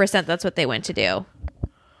 100% that's what they went to do.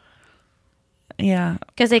 Yeah.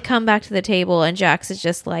 Because they come back to the table and Jax is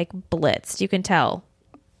just like blitzed. You can tell.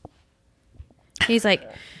 He's like,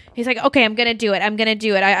 okay, I'm going to do it.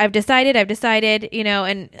 I've decided,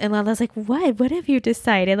 and Lala's like, what have you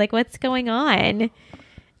decided? Like, what's going on?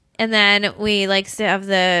 And then we like have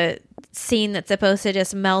the scene that's supposed to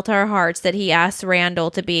just melt our hearts, that he asks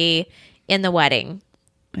Randall to be in the wedding.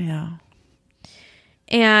 Yeah.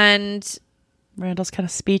 And Randall's kind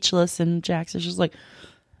of speechless, and Jax is just like,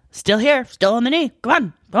 still here, still on the knee.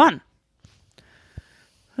 Go on.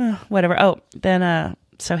 Whatever. Oh, then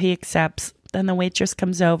so he accepts. Then the waitress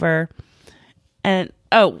comes over, and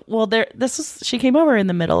she came over in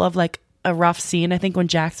the middle of like a rough scene, I think, when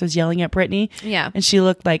Jax was yelling at Brittany. Yeah. And she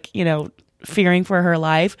looked like, fearing for her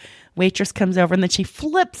life. Waitress comes over and then she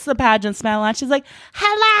flips the pageant smile on. She's like,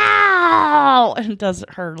 hello, and does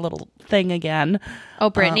her little thing again. Oh,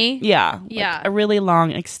 Brittany? Yeah. Yeah. Like a really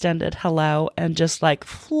long extended hello, and just like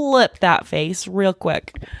flip that face real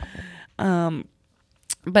quick.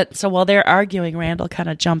 But so while they're arguing, Randall kind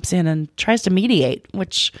of jumps in and tries to mediate,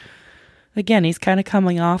 which again, he's kind of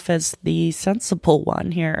coming off as the sensible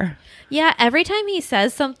one here. Yeah, every time he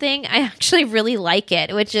says something, I actually really like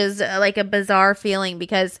it, which is like a bizarre feeling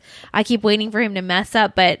because I keep waiting for him to mess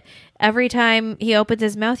up. But every time he opens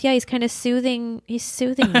his mouth, he's kind of soothing. He's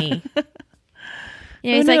soothing me.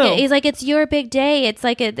 He's like, it's your big day. It's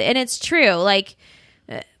like, and it's true. Like,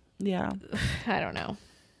 yeah, I don't know.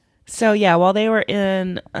 So yeah, while they were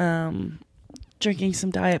in drinking some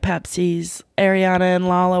Diet Pepsis, Ariana and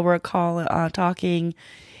Lala were talking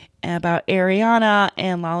about Ariana,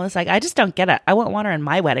 and Lala's like, I just don't get it. I wouldn't want her in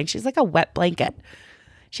my wedding. She's like a wet blanket.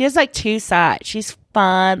 She has like two sides. She's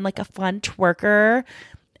fun, like a fun twerker,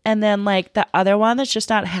 and then like the other one that's just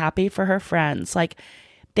not happy for her friends. Like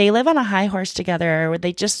they live on a high horse together where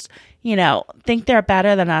they just, think they're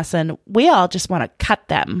better than us, and we all just want to cut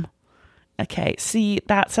them. Okay, see,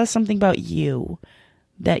 that says something about you.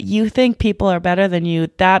 That you think people are better than you.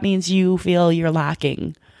 That means you feel you're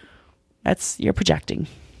lacking. You're projecting.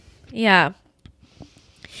 Yeah.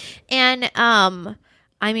 And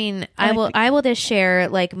I mean, I will just share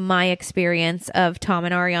like my experience of Tom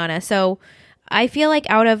and Ariana. So I feel like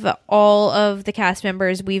out of all of the cast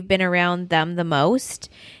members, we've been around them the most.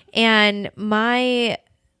 And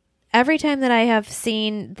every time that I have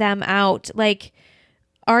seen them out, like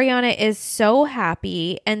Ariana is so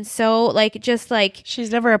happy and so like just like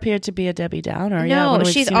She's never appeared to be a Debbie Downer. no,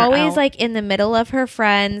 she's always like in the middle of her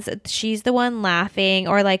friends. She's the one laughing,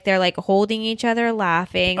 or like they're like holding each other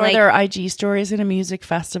laughing. or Like there are IG stories in a music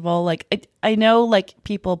festival. Like I know like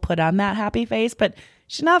people put on that happy face, but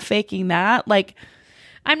she's not faking that. Like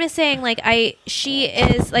I'm just saying, like, she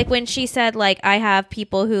is, like, when she said, like, I have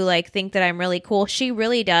people who, like, think that I'm really cool, she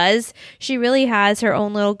really does. She really has her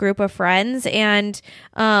own little group of friends, and,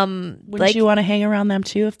 wouldn't like, you want to hang around them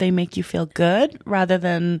too if they make you feel good rather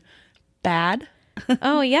than bad?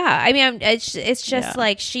 oh, yeah. I mean, it's just, Yeah.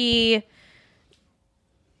 like, she...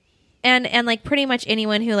 And like pretty much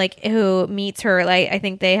anyone who meets her, like I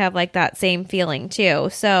think they have like that same feeling too.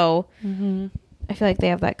 So I feel like they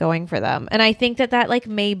have that going for them. And I think that like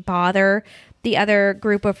may bother the other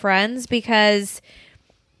group of friends because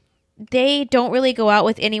they don't really go out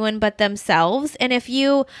with anyone but themselves. And if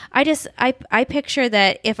you, I picture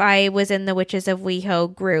that if I was in the Witches of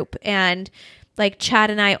WeHo group and like Chad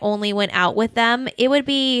and I only went out with them, it would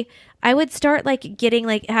be, I would start like getting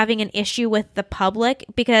like having an issue with the public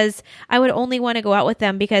because I would only want to go out with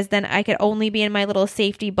them because then I could only be in my little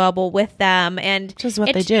safety bubble with them. And Which is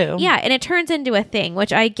what they do. Yeah. And it turns into a thing,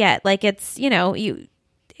 which I get. Like it's,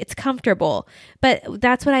 it's comfortable. But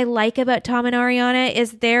that's what I like about Tom and Ariana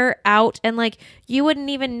is they're out and like you wouldn't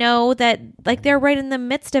even know that like they're right in the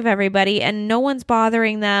midst of everybody and no one's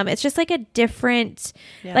bothering them. It's just like a different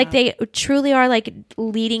like they truly are like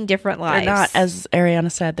leading different lives. They're not, as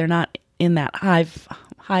Ariana said, they're not in that hive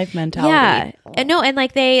mentality. Yeah. And no, and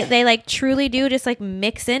like they like truly do just like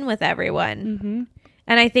mix in with everyone. Mm-hmm.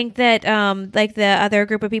 And I think that like the other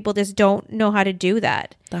group of people just don't know how to do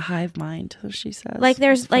that. The hive mind, as she says. Like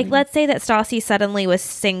there's like, let's say that Stassi suddenly was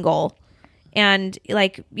single and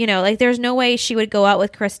like, like there's no way she would go out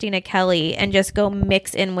with Christina Kelly and just go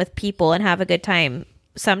mix in with people and have a good time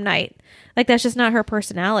some night. Like that's just not her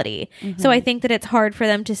personality. Mm-hmm. So I think that it's hard for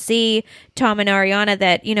them to see Tom and Ariana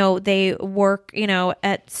that, they work,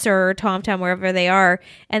 at Sir Tom Tom, wherever they are,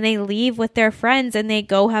 and they leave with their friends and they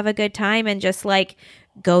go have a good time and just like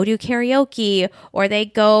go do karaoke or they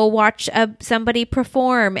go watch somebody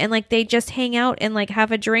perform and like they just hang out and like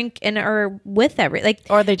have a drink and are with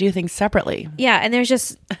or they do things separately. Yeah. And there's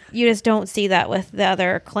just, you just don't see that with the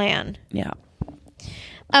other clan. Yeah.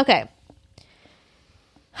 Okay.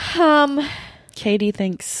 Katie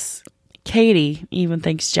even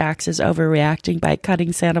thinks Jax is overreacting by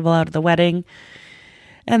cutting Sandoval out of the wedding.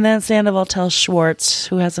 And then Sandoval tells Schwartz,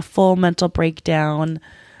 who has a full mental breakdown.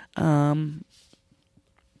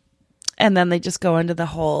 And then they just go into the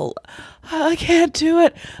whole, I can't do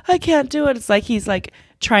it. It's like he's like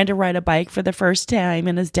trying to ride a bike for the first time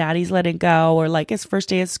and his daddy's letting go, or like his first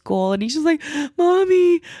day of school. And he's just like,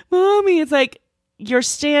 mommy. It's like, you're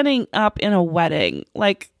standing up in a wedding.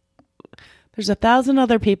 Like, there's 1,000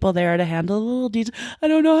 other people there to handle the little details. I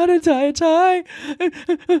don't know how to tie a tie.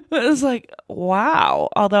 It's like, wow.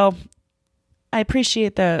 Although I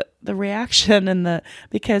appreciate the reaction and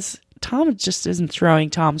because Tom just isn't throwing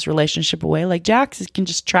Tom's relationship away. Like Jax can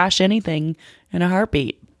just trash anything in a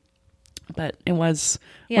heartbeat. But it was,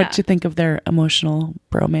 what'd you think of their emotional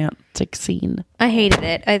romantic scene? I hated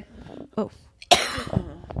it.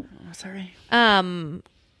 Sorry.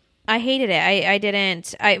 I hated it. I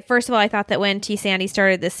didn't. First of all, I thought that when T. Sandy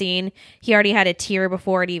started the scene, he already had a tear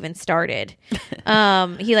before it even started.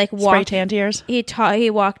 He like walked, spray tan tears. He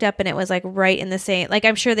walked up and it was like right in the same. Like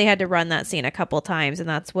I'm sure they had to run that scene a couple times, and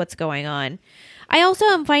that's what's going on. I also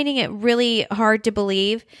am finding it really hard to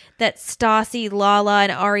believe that Stassi, Lala,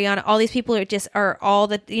 and Ariana, all these people are all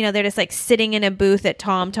the they're just like sitting in a booth at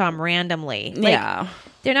Tom Tom randomly. Like, yeah,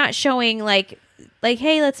 they're not showing like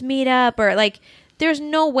hey, let's meet up, or like. There's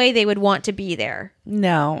no way they would want to be there.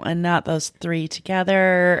 No, and not those three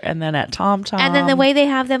together, and then at Tom Tom. And then the way they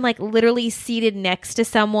have them like literally seated next to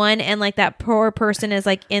someone, and like that poor person is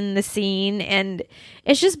like in the scene, and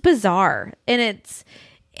it's just bizarre. And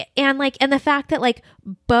the fact that like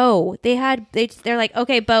Bo, they're like,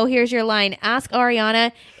 okay, Bo, here's your line. Ask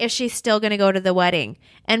Ariana if she's still going to go to the wedding.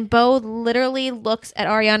 And Bo literally looks at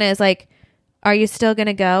Ariana as like, are you still going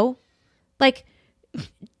to go? Like,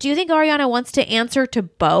 do you think Ariana wants to answer to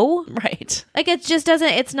Bo? Right. Like it just doesn't,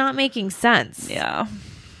 it's not making sense. Yeah.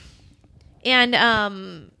 And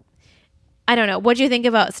I don't know. What do you think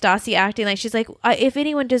about Stassi acting like she's like, if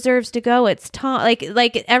anyone deserves to go, it's Tom.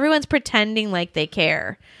 Like everyone's pretending like they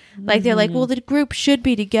care. Like they're like, well, the group should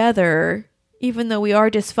be together, even though we are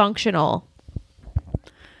dysfunctional.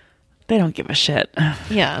 They don't give a shit.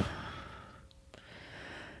 Yeah.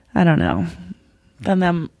 I don't know. Then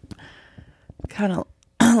them kind of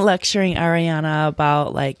lecturing Ariana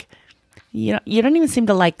about like you don't even seem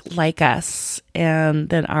to like us. And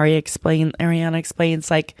then Ariana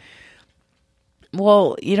explains like,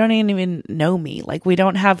 well, you don't even know me. Like, we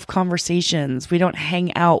don't have conversations. We don't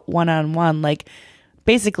hang out one-on-one. Like,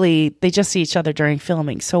 basically, they just see each other during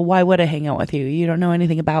filming. So why would I hang out with you? You don't know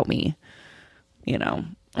anything about me, you know?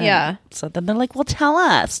 And Yeah. so then they're like, well, tell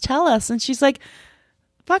us. And she's like,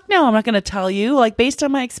 fuck no, I'm not going to tell you. Like, based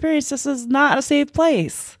on my experience, this is not a safe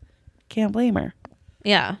place. Can't blame her.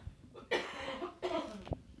 Yeah.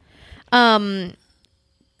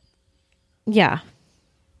 Yeah.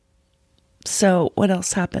 So what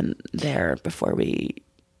else happened there before we...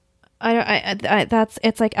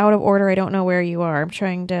 It's like out of order. I don't know where you are. I'm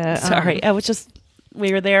trying to... Sorry, I was just...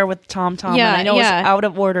 We were there with Tom. Yeah, and I know it's out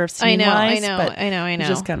of order of scene wise. I know.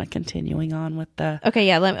 Just kind of continuing on with the... Okay,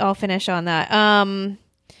 yeah, I'll finish on that. I don't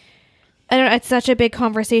know. It's such a big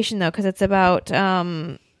conversation though, because it's about...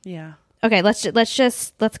 Yeah. Okay, let's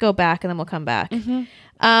go back and then we'll come back. Mm-hmm.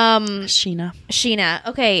 Sheena.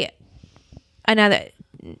 Okay, another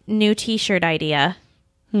new T-shirt idea.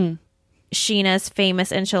 Sheena's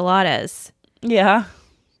famous enchiladas. Yeah.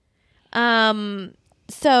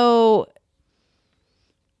 So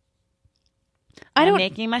I'm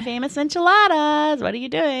making my famous enchiladas. What are you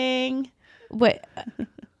doing? What?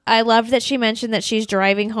 I loved that she mentioned that she's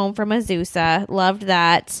driving home from Azusa. Loved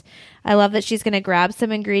that. I love that she's going to grab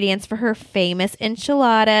some ingredients for her famous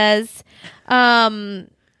enchiladas. And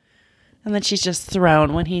then she's just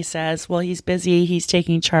thrown when he says, well, he's busy. He's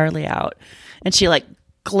taking Charlie out. And she like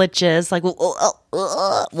glitches like,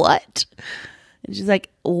 what? And she's like,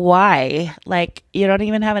 why? Like, you don't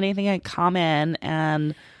even have anything in common.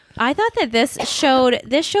 And I thought that this showed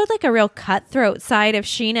like a real cutthroat side of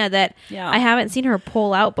Sheena that I haven't seen her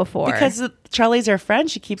pull out before. Because Charlie's her friend.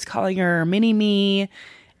 She keeps calling her mini-me.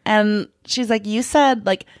 And she's like, you said,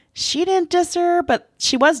 like, she didn't diss her, but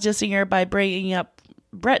she was dissing her by bringing up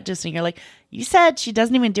Brett dissing her. Like, you said she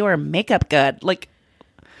doesn't even do her makeup good. Like,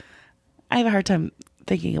 I have a hard time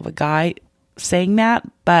thinking of a guy saying that,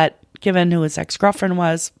 but given who his ex-girlfriend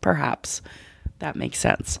was, perhaps that makes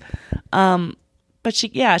sense. But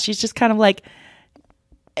she's just kind of like,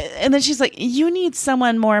 and then she's like, you need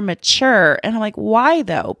someone more mature. And I'm like, why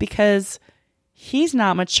though? Because he's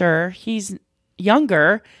not mature. He's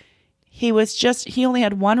younger. He only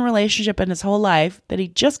had one relationship in his whole life that he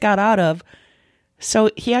just got out of. So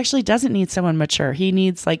he actually doesn't need someone mature. He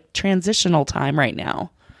needs like transitional time right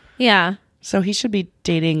now. Yeah. So he should be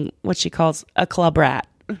dating what she calls a club rat.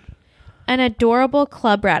 An adorable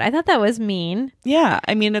club rat. I thought that was mean. Yeah.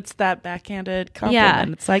 I mean, it's that backhanded compliment.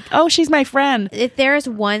 Yeah. It's like, oh, she's my friend. If there's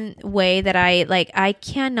one way that I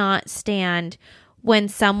cannot stand when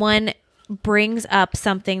someone brings up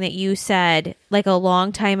something that you said like a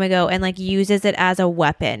long time ago and like uses it as a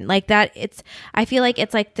weapon like that. I feel like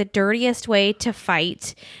it's like the dirtiest way to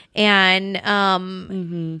fight. And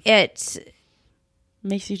it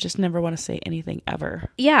makes you just never want to say anything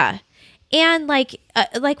ever. Yeah. And like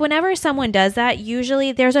whenever someone does that,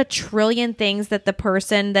 usually there's a trillion things that the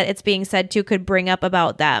person that it's being said to could bring up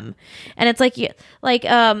about them. And it's like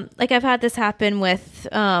I've had this happen with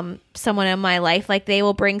someone in my life. Like they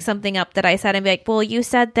will bring something up that I said and be like, well, you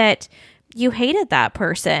said that you hated that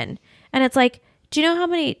person. And it's like, do you know how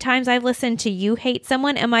many times I've listened to you hate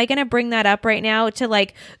someone? Am I going to bring that up right now to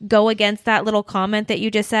like go against that little comment that you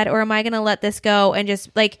just said? Or am I going to let this go and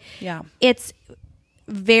just like, it's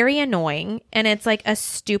very annoying and it's like a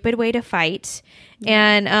stupid way to fight.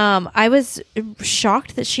 And I was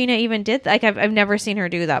shocked that Sheena even did like I've never seen her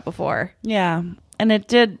do that before. Yeah. And it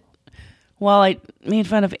did, while I made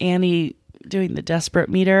fun of Annie doing the desperate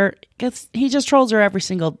meter, because he just trolls her every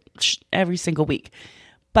single week.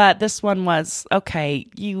 But this one was, okay,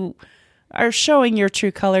 you are showing your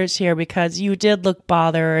true colors here because you did look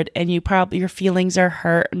bothered and your feelings are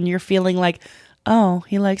hurt and you're feeling like, oh,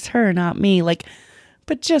 he likes her, not me. Like,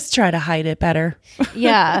 but just try to hide it better.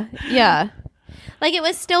 Yeah. Yeah. Like it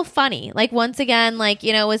was still funny. Like once again, like,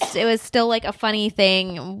 you know, it was still like a funny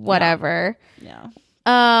thing, whatever. Yeah.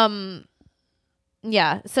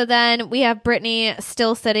 Yeah. So then we have Brittany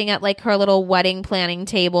still sitting at like her little wedding planning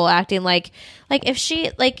table acting like if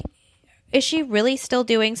she like, is she really still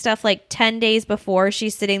doing stuff like 10 days before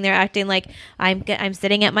she's sitting there acting like I'm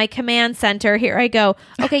sitting at my command center. Here I go.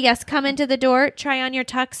 Okay. Yes. Come into the door. Try on your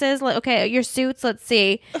tuxes. Okay. Your suits. Let's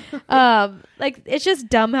see. Like it's just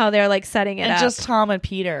dumb how they're like setting it up. And just Tom and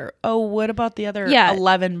Peter. Oh, what about the other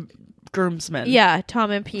 11 groomsmen? Yeah.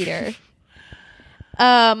 Tom and Peter.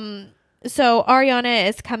 So Ariana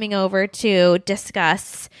is coming over to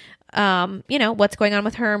discuss, you know, what's going on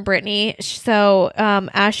with her and Brittany. So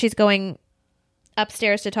as she's going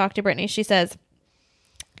upstairs to talk to Brittany, she says,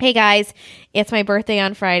 hey guys, it's my birthday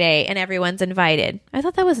on Friday and everyone's invited. I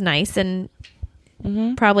thought that was nice and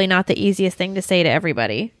probably not the easiest thing to say to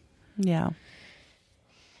everybody. Yeah.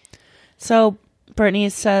 So Brittany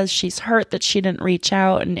says she's hurt that she didn't reach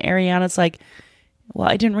out, and Ariana's like, well,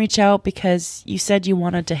 I didn't reach out because you said you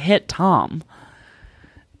wanted to hit Tom.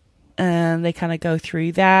 And they kind of go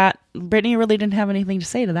through that. Brittany really didn't have anything to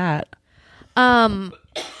say to that.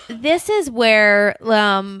 This is where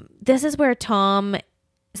Tom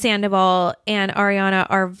Sandoval and Ariana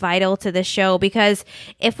are vital to the show, because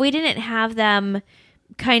if we didn't have them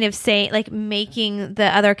kind of say, like, making the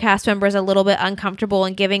other cast members a little bit uncomfortable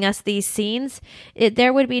and giving us these scenes,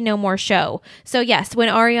 there would be no more show. So yes, when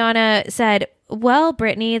Ariana said, well,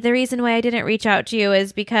 Brittany, the reason why I didn't reach out to you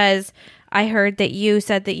is because I heard that you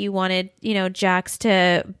said that you wanted, Jax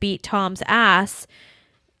to beat Tom's ass.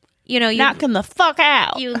 Knock him the fuck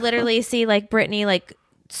out. You literally see, like, Brittany, like,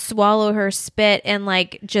 swallow her spit and,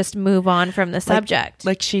 like, just move on from the subject.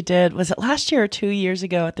 Like she did, was it last year or 2 years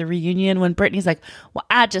ago at the reunion, when Brittany's like, well,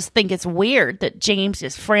 I just think it's weird that James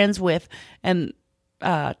is friends with Tom,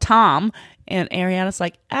 and Ariana's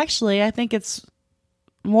like, actually, I think it's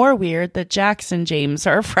more weird that Jax and James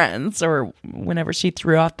are friends, or whenever she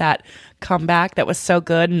threw out that comeback that was so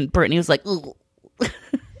good, and Brittany was like, ooh.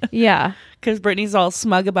 Yeah. Because Brittany's all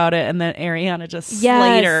smug about it, and then Ariana just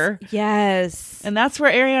slayed her. Yes. And that's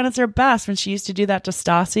where Ariana's her best, when she used to do that to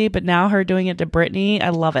Stassi, but now her doing it to Brittany, I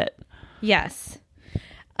love it. Yes.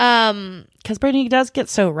 Because Brittany does get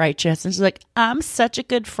so righteous, and she's like, I'm such a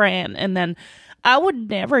good friend, and then I would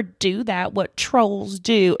never do that, what trolls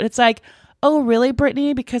do. And it's like, oh, really,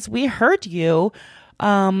 Brittany? Because we heard you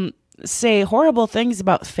say horrible things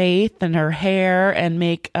about Faith and her hair and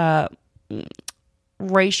make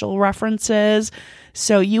racial references.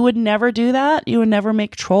 So you would never do that? You would never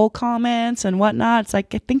make troll comments and whatnot? It's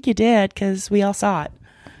like, I think you did, because we all saw it.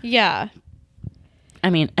 Yeah. I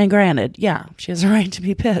mean, and granted, yeah, she has a right to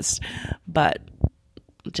be pissed. But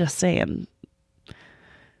just saying,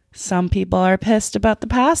 some people are pissed about the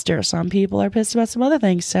pastor. Some people are pissed about some other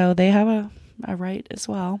things. So they have a right as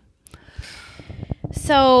well.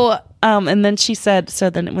 So, and then she said, so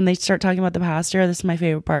then when they start talking about the pastor, this is my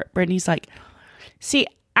favorite part. Brittany's like, see,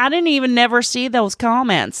 I didn't even never see those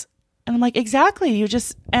comments. And I'm like, exactly. You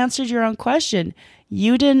just answered your own question.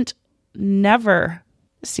 You didn't never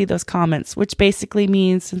see those comments, which basically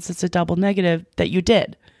means, since it's a double negative, that you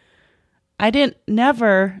did. I didn't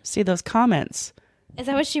never see those comments. Is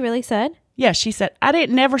that what she really said? Yeah, she said, I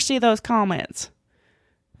didn't never see those comments.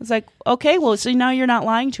 I was like, okay, well, so now you're not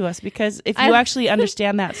lying to us, because if you actually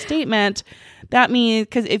understand that statement, that means,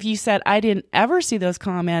 because if you said, I didn't ever see those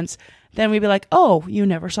comments, then we'd be like, oh, you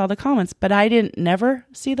never saw the comments, but I didn't never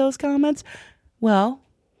see those comments. Well,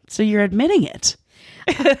 so you're admitting it.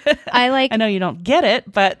 I know you don't get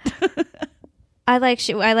it, but I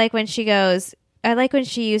like when she goes, I like when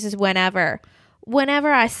she uses whenever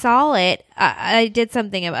I saw it, I did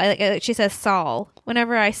something about it. She says Saul.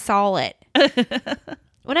 Whenever I saw it.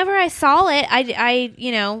 Whenever I saw it, I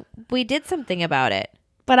we did something about it.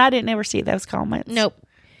 But I didn't ever see those comments. Nope.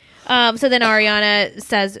 So then Ariana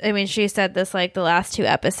says, I mean, she said this like the last 2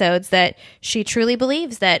 episodes, that she truly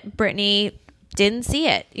believes that Brittany didn't see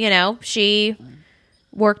it. She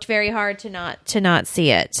worked very hard to not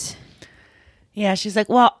see it. Yeah, she's like,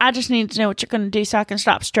 well, I just need to know what you're going to do so I can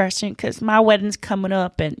stop stressing, because my wedding's coming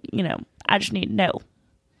up, and, I just need to know.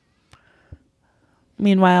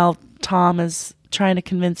 Meanwhile, Tom is trying to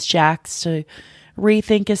convince Jax to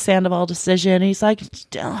rethink his Sandoval decision. He's like,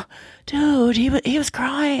 dude, he was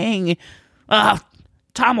crying.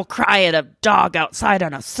 Tom will cry at a dog outside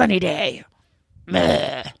on a sunny day.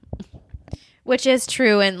 Meh. Which is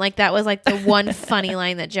true, and like that was like the one funny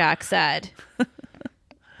line that Jax said.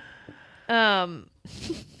 Tom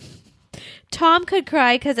could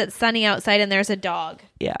cry because it's sunny outside and there's a dog.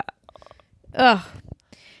 Yeah. Ugh.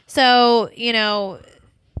 So,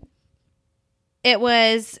 it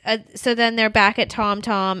was, so then they're back at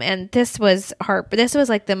Tom, and this was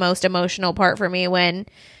like the most emotional part for me, when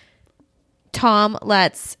Tom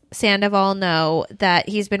lets Sandoval know that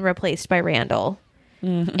he's been replaced by Randall.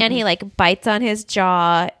 Mm-hmm. And he like bites on his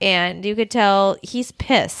jaw, and you could tell he's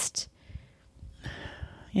pissed.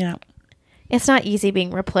 Yeah. It's not easy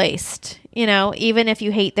being replaced, even if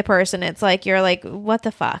you hate the person, it's like, you're like, what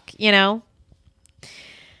the fuck,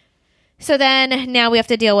 So then now we have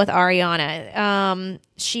to deal with Ariana.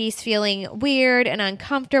 She's feeling weird and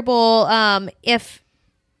uncomfortable. If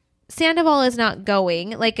Sandoval is not going,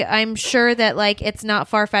 like, I'm sure that like it's not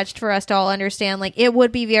far-fetched for us to all understand, like it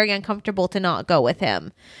would be very uncomfortable to not go with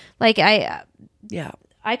him. Like I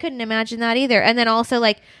couldn't imagine that either. And then also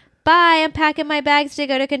like bye, I'm packing my bags to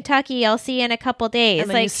go to Kentucky. I'll see you in a couple days.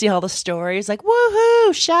 And then you see all the stories like,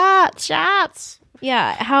 woohoo, shots.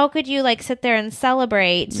 Yeah. How could you like sit there and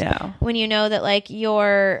celebrate when you know that like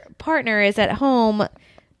your partner is at home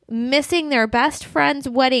missing their best friend's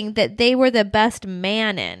wedding that they were the best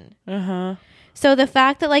man in? Uh-huh. So the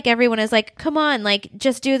fact that like everyone is like, come on, like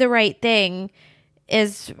just do the right thing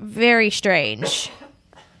is very strange.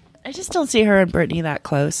 I just don't see her and Brittany that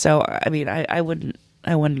close. So, I mean, I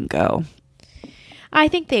wouldn't go. I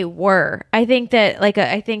think they were. I think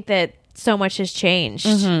that so much has changed.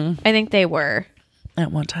 Mm-hmm. I think they were.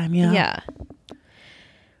 At one time, yeah.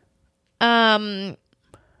 Yeah.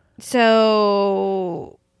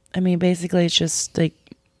 So. I mean, basically, it's just like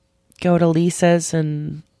go to Lisa's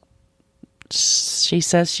and she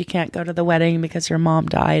says she can't go to the wedding because her mom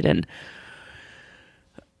died. And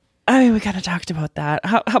I mean, we kind of talked about that.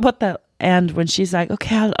 How about that? And when she's like,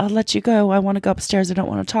 okay, I'll let you go. I want to go upstairs. I don't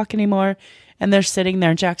want to talk anymore. And they're sitting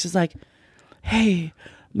there and Jax is like, hey,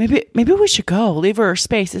 maybe we should go. Leave her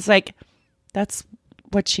space. It's like, that's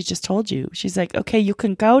what she just told you. She's like, okay, you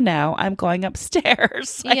can go now. I'm going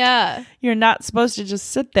upstairs. Like, yeah. You're not supposed to just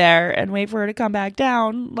sit there and wait for her to come back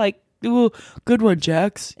down. Like, ooh, good one,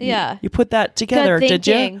 Jax. Yeah. You put that together, did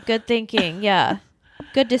you? Good thinking. Yeah.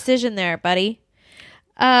 Good decision there, buddy.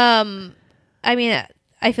 I mean,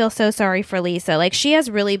 I feel so sorry for Lisa. Like, she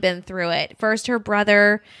has really been through it. First her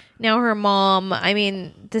brother, now her mom. I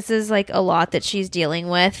mean, this is like a lot that she's dealing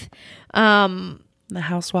with. The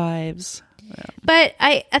housewives. Yeah. But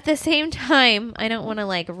at the same time, I don't want to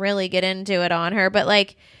like really get into it on her, but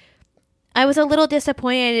like I was a little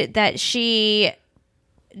disappointed that she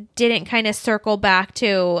didn't kind of circle back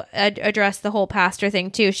to address the whole pastor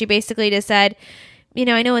thing too. She basically just said, you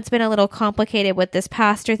know, I know it's been a little complicated with this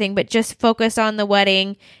pastor thing, but just focus on the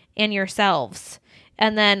wedding and yourselves.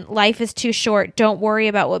 And then life is too short. Don't worry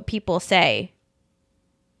about what people say.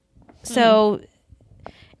 So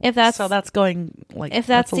if that's going like, if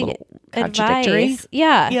that's a the little contradictory. advice,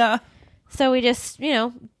 yeah. Yeah. So we just, you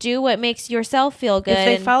know, do what makes yourself feel good.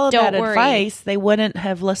 If they followed don't that worry. advice, they wouldn't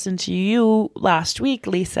have listened to you last week,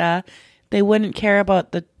 Lisa. They wouldn't care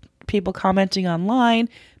about the people commenting online.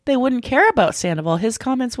 They wouldn't care about Sandoval. His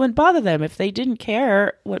comments wouldn't bother them if they didn't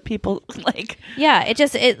care what people like. Yeah,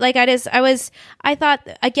 I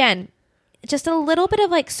thought again, just a little bit of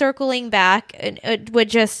like circling back it would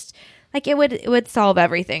just like it would solve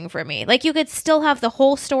everything for me. Like you could still have the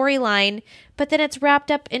whole storyline, but then it's wrapped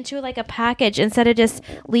up into like a package instead of just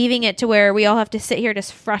leaving it to where we all have to sit here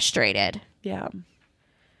just frustrated. Yeah.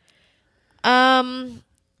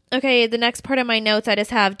 Okay, the next part of my notes, I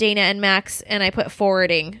just have Dana and Max, and I put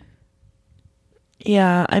forwarding.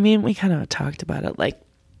 Yeah, I mean, we kind of talked about it. Like,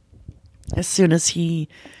 as soon as he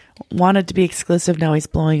wanted to be exclusive, now he's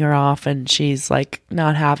blowing her off, and she's, like,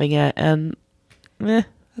 not having it, and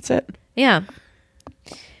that's it. Yeah.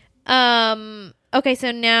 Okay,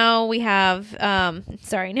 so now we have,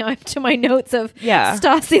 sorry, now I'm to my notes of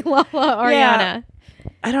Stassi, Lala, Ariana. Yeah.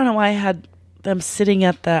 I don't know why I had them sitting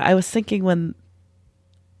at I was thinking when...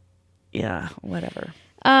 Yeah, whatever.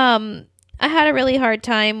 I had a really hard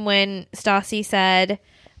time when Stassi said,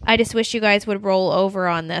 I just wish you guys would roll over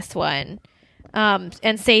on this one.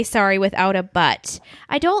 And say sorry without a but.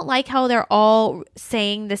 I don't like how they're all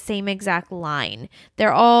saying the same exact line.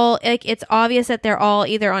 They're all, like, it's obvious that they're all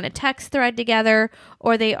either on a text thread together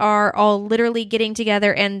or they are all literally getting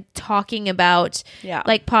together and talking about,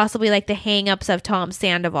 like, possibly, like, the hang-ups of Tom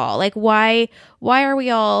Sandoval. Like, why are we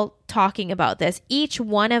all talking about this? Each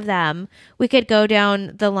one of them, we could go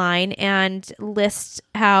down the line and list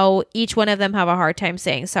how each one of them have a hard time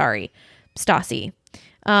saying sorry. Stassi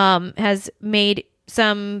has made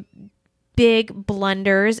some big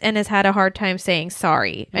blunders and has had a hard time saying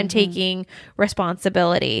sorry and taking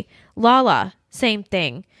responsibility. Lala, same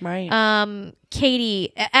thing. Right.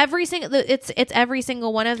 Katie, it's every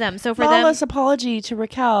single one of them. So for Lala's apology to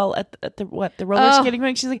Raquel at the roller skating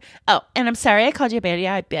rink, she's like, oh, and I'm sorry I called you a baby,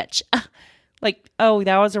 bitch. Like, oh,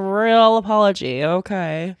 that was a real apology.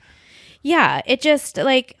 Okay. Yeah, it just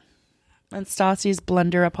like. And Stassi's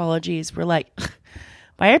blunder apologies were like,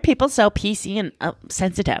 why are people so PC and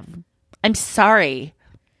sensitive? I'm sorry.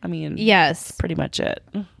 I mean, yes, pretty much it.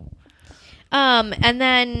 And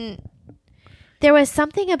then there was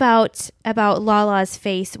something about Lala's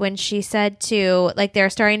face when she said to, like, they're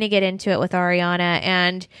starting to get into it with Ariana,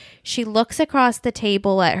 and she looks across the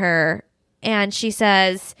table at her and she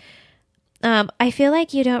says, I feel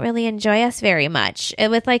like you don't really enjoy us very much.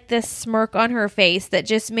 And with like this smirk on her face that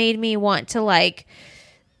just made me want to like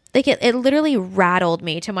it literally rattled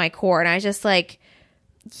me to my core. And I was just like,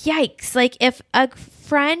 yikes. Like if a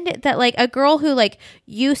friend that like a girl who like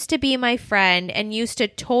used to be my friend and used to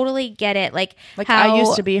totally get it, like how I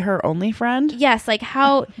used to be her only friend. yes, like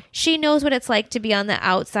how she knows what it's like to be on the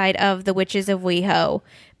outside of the Witches of WeHo,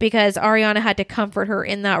 because Ariana had to comfort her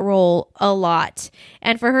in that role a lot.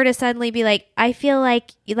 And for her to suddenly be like, I feel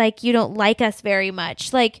like you don't like us very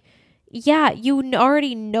much. Like, yeah, you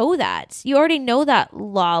already know that. You already know that,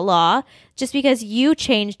 Lala. Just because you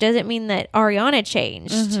changed doesn't mean that Ariana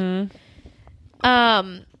changed. Mm-hmm.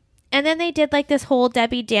 And then they did like this whole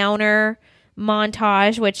Debbie Downer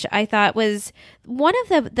montage, which I thought was one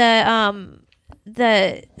of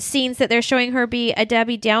the scenes that they're showing her be a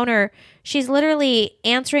Debbie Downer. She's literally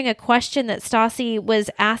answering a question that Stassi was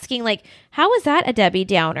asking, like, how is that a Debbie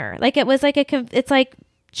Downer? Like, it was like it's like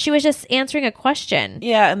she was just answering a question.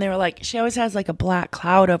 Yeah, and they were like, she always has like a black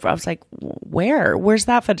cloud over. I was like, where's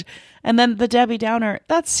that footage? And then the Debbie Downer,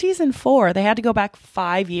 that's season 4. They had to go back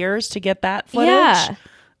 5 years to get that footage. Yeah.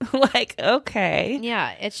 Like, okay.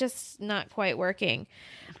 Yeah, it's just not quite working.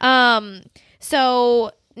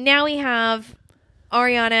 So now we have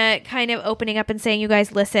Ariana kind of opening up and saying, you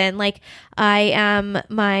guys listen, like, I am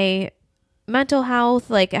my mental health,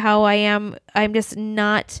 like how I'm just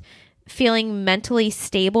not feeling mentally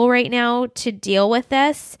stable right now to deal with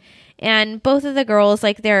this. And both of the girls,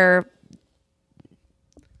 like,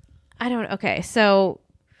 okay, so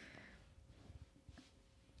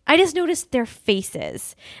I just noticed their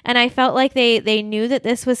faces, and I felt like they knew that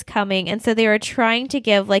this was coming, and so they were trying to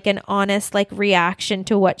give like an honest like reaction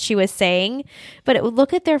to what she was saying, but it would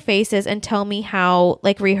look at their faces and tell me how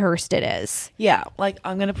like rehearsed it is. Yeah, like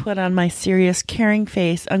I'm going to put on my serious caring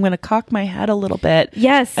face. I'm going to cock my head a little bit.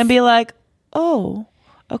 Yes. And be like, oh,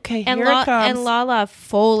 okay, and here it comes. And Lala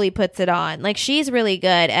fully puts it on. Like, she's really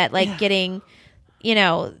good at like getting, you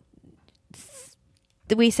know,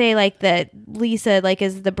 we say like that Lisa like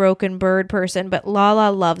is the broken bird person, but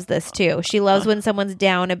Lala loves this too. She loves when someone's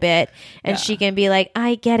down a bit and she can be like,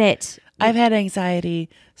 I get it. I've had anxiety,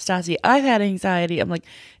 Stassi. I've had anxiety. I'm like,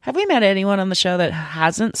 have we met anyone on the show that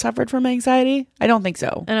hasn't suffered from anxiety? I don't think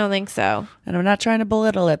so. I don't think so. And I'm not trying to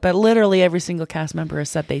belittle it, but literally every single cast member has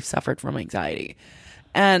said they've suffered from anxiety.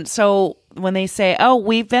 And so when they say, oh,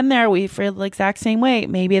 we've been there, we feel the exact same way,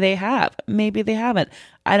 maybe they have, maybe they haven't.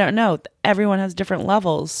 I don't know. Everyone has different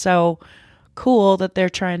levels. So cool that they're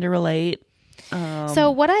trying to relate.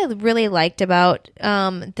 So what I really liked about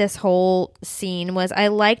this whole scene was I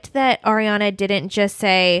liked that Ariana didn't just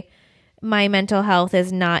say, my mental health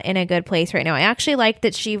is not in a good place right now. I actually liked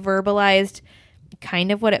that she verbalized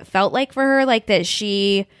kind of what it felt like for her. Like that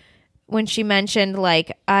when she mentioned,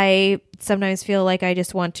 like, I sometimes feel like I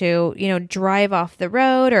just want to, you know, drive off the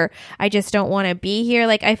road, or I just don't want to be here.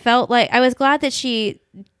 Like, I felt like I was glad that she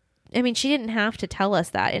didn't have to tell us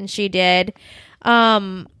that, and she did.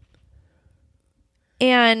 And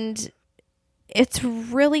it's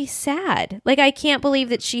really sad. Like, I can't believe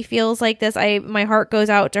that she feels like this. My heart goes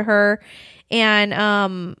out to her.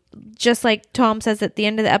 And just like Tom says at the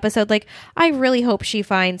end of the episode, like, I really hope she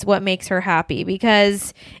finds what makes her happy,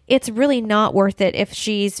 because it's really not worth it if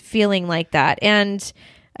she's feeling like that. And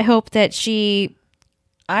I hope that she,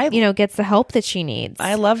 gets the help that she needs.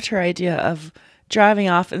 I loved her idea of driving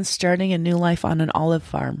off and starting a new life on an olive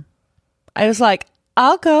farm. I was like,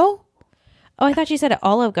 I'll go. Oh, I thought she said an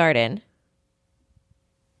Olive Garden.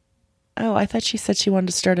 Oh, I thought she said she wanted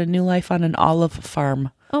to start a new life on an olive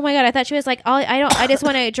farm. Oh my God, I thought she was like, I just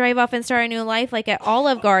want to drive off and start a new life, like at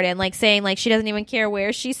Olive Garden, like saying like she doesn't even care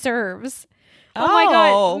where she serves. Oh my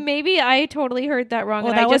God, maybe I totally heard that wrong,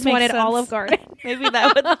 and I just wanted Olive Garden. Maybe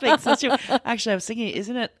that would make sense too. Actually, I was thinking,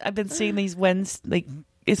 isn't it, I've been seeing these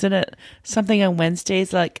isn't it something on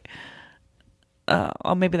Wednesdays like,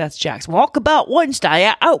 oh, maybe that's Jack's Walkabout Wednesday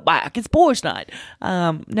at Outback. It's boys' night.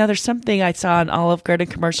 Now there's something I saw an Olive Garden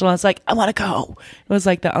commercial, and I was like, I want to go. It was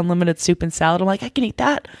like the unlimited soup and salad. I'm like, I can eat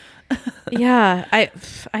that. Yeah,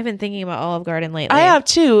 I've been thinking about Olive Garden lately. I have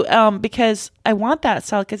too, because I want that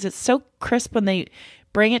salad because it's so crisp when they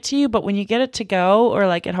bring it to you, but when you get it to go or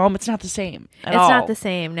like at home, it's not the same at all. It's not the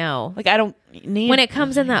same, no. Like, I don't need... When it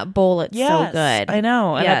comes in that bowl, it's so good. I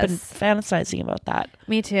know, and I've been fantasizing about that.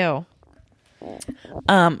 Me too.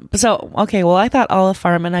 So okay, well, I thought Olive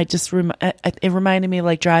Farm, and I just it reminded me of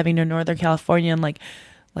like driving to Northern California and like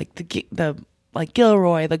the like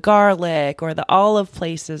Gilroy, the garlic, or the olive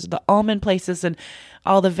places, the almond places, and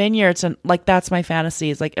all the vineyards, and like that's my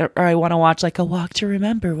fantasy. Is like, or I want to watch like A Walk to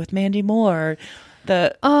Remember with Mandy Moore.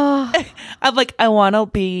 I'm like, I want to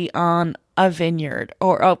be on a vineyard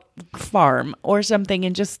or a farm or something,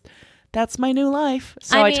 and just that's my new life.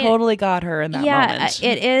 So I I mean, totally got her in that moment.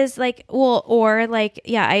 it is like, well, or like,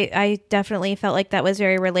 yeah, I definitely felt like that was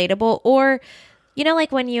very relatable. Or, you know,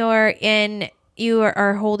 like when you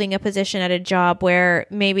are holding a position at a job where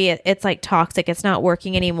maybe it's like toxic, it's not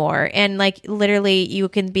working anymore. And like literally you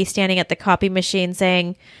can be standing at the copy machine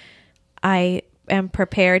saying, I am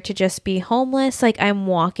prepared to just be homeless. Like I'm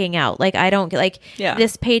walking out. Like I don't like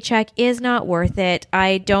this paycheck is not worth it.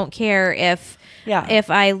 I don't care if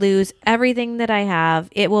I lose everything that I have,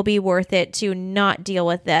 it will be worth it to not deal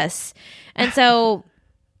with this. And so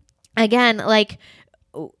again, like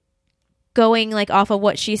going like off of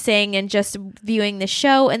what she's saying and just viewing the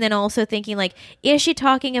show, and then also thinking like, is she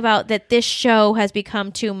talking about that this show has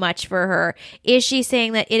become too much for her? Is she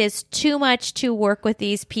saying that it is too much to work with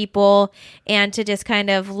these people and to just kind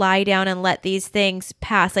of lie down and let these things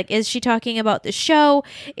pass? Like, is she talking about the show?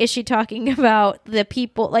 Is she talking about the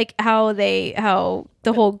people, like how the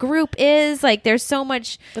whole group is? Like there's so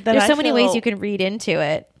much, there's so many ways you can read into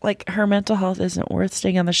it. Like her mental health isn't worth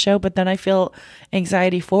staying on the show, but then I feel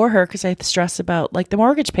anxiety for her because I stress about like the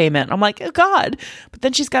mortgage payment. I'm like, oh God, but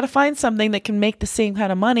then she's got to find something that can make the same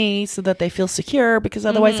kind of money so that they feel secure, because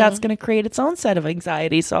otherwise that's going to create its own set of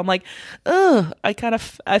anxiety. So I'm like, ugh,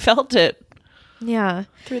 I felt it. Yeah.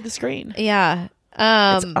 Through the screen. Yeah.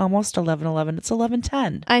 It's almost 11:11. It's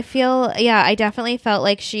 11:10. I definitely felt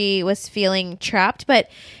like she was feeling trapped. But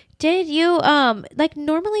did you like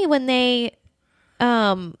normally when they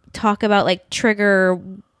talk about like trigger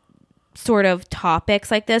sort of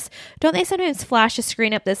topics like this, don't they sometimes flash a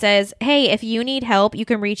screen up that says, hey, if you need help, you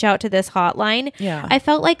can reach out to this hotline? Yeah. I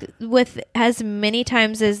felt like with as many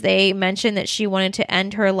times as they mentioned that she wanted to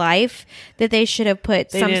end her life, that they should have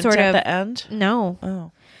put some sort of the end. No.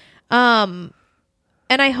 Oh.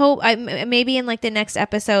 And I hope maybe in like the next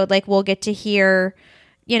episode, like we'll get to hear,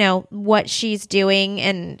 you know, what she's doing,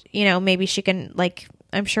 and, you know, maybe she can like,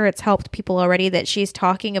 I'm sure it's helped people already that she's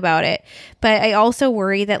talking about it. But I also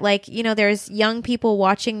worry that like, you know, there's young people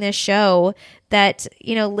watching this show that,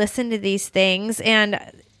 you know, listen to these things, and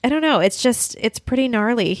I don't know. It's just, it's pretty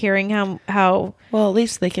gnarly hearing how well, at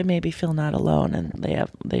least they can maybe feel not alone, and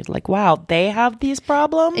they like, wow, they have these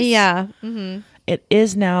problems. Yeah. Mm-hmm. It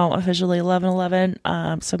is now officially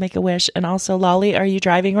 11:11. So make a wish. And also, Lolly, are you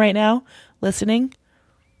driving right now? Listening?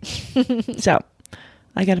 So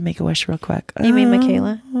I got to make a wish real quick. You mean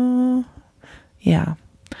Michaela? Yeah.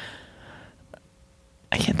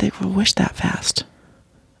 I can't think of a wish that fast.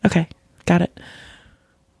 Okay. Got it.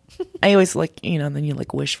 I always like, you know, then you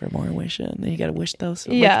like wish for more wish, and then you got to wish those.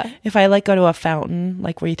 So yeah. Like, if I like go to a fountain,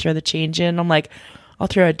 like where you throw the change in, I'm like, I'll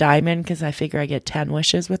throw a dime in because I figure I get 10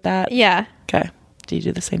 wishes with that. Yeah. Okay. Do you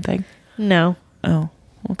do the same thing? No. Oh,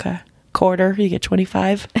 okay. Quarter, you get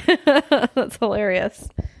 25. That's hilarious.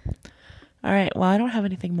 All right. Well, I don't have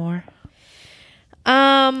anything more.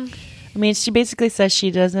 I mean, she basically says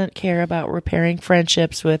she doesn't care about repairing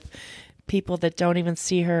friendships with people that don't even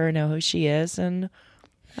see her or know who she is, and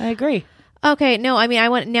I agree. Okay, no, I mean, I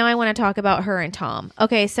want to talk about her and Tom.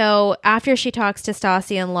 Okay, so after she talks to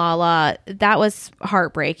Stassi and Lala, that was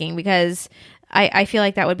heartbreaking, because I feel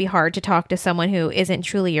like that would be hard to talk to someone who isn't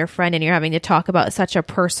truly your friend, and you're having to talk about such a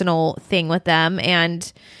personal thing with them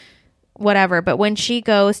and whatever. But when she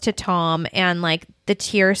goes to Tom and like the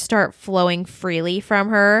tears start flowing freely from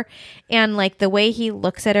her, and like the way he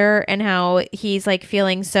looks at her and how he's like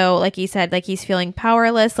feeling, so like he said, like he's feeling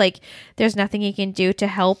powerless, like there's nothing he can do to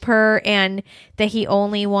help her, and that he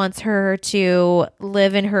only wants her to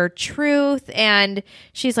live in her truth. And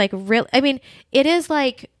she's like, real, I mean, it is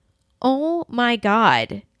like, oh my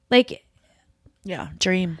God, like, yeah,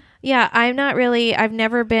 dream. Yeah, I've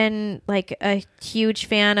never been like a huge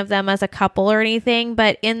fan of them as a couple or anything,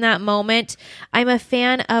 but in that moment, I'm a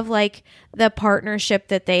fan of like the partnership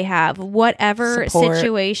that they have. Whatever Support.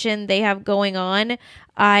 Situation they have going on,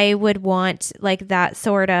 I would want like that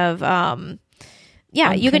sort of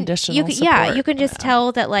you can just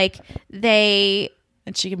tell that like they,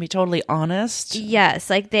 and she can be totally honest. Yes,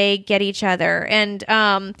 like they get each other. And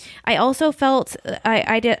I also felt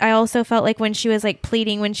I also felt like when she was like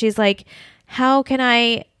pleading, when she's like, how can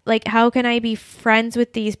I be friends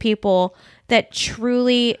with these people that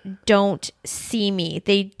truly don't see me?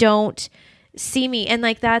 They don't see me. And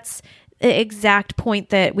like that's the exact point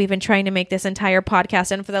that we've been trying to make this entire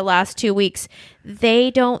podcast, and for the last 2 weeks.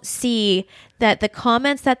 They don't see that the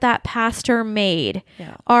comments that pastor made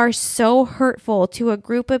are so hurtful to a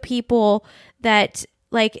group of people that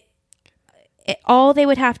like all they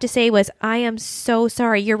would have to say was, I am so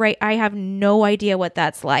sorry. You're right. I have no idea what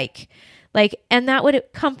that's like. Like, and that would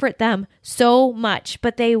comfort them so much,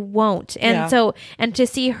 but they won't. And Yeah. so, and to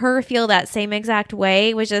see her feel that same exact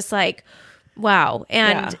way was just like, wow.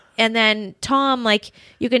 And, Yeah. and then Tom, like,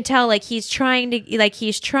 you can tell, like, he's trying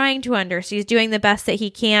to understand, he's doing the best that he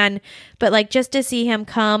can, but like, just to see him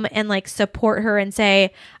come and like support her and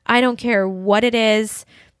say, I don't care what it is,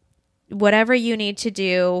 whatever you need to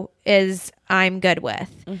do is I'm good with.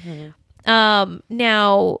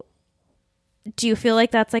 Now, do you feel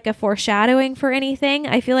like that's like a foreshadowing for anything?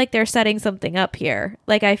 I feel like they're setting something up here.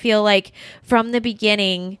 Like, I feel like from the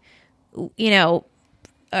beginning, you know,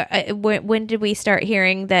 when did we start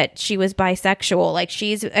hearing that she was bisexual? Like,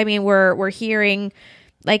 we're hearing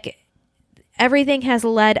like everything has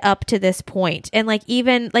led up to this point. And like,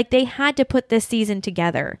 even like they had to put this season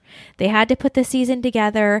together. They put the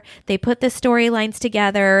storylines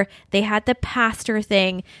together. They had the pastor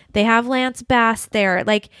thing. They have Lance Bass there.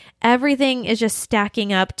 Like, everything is just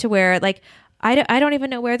stacking up to where like, I don't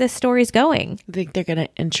even know where this story's going. I think they're going to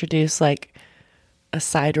introduce like a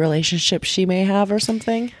side relationship she may have or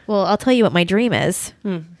something. Well, I'll tell you what my dream is.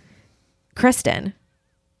 Kristen.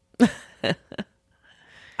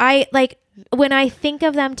 I like, when I think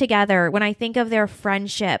of them together, when I think of their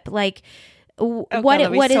friendship, like what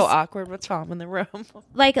is so awkward with Tom in the room.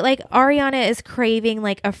 like Ariana is craving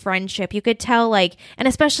like a friendship. You could tell, like, and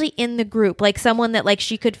especially in the group, like someone that like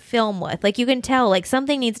she could film with. Like, you can tell like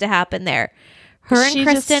something needs to happen there. Her and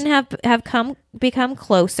Kristen have become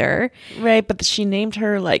closer. Right, but she named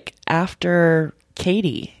her like after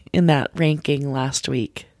Katie in that ranking last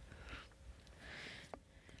week.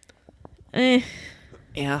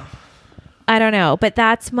 Yeah. I don't know, but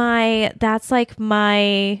that's like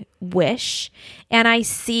my wish. And I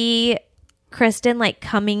see Kristen like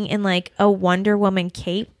coming in like a Wonder Woman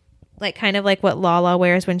cape, like kind of like what Lala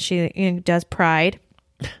wears when she does Pride.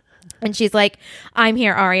 And she's like, I'm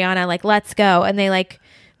here, Ariana, like, let's go. And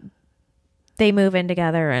they move in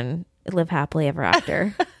together and live happily ever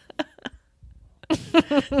after.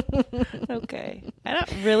 Okay. I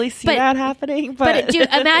don't really see that happening, but dude,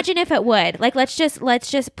 imagine if it would. Like, let's just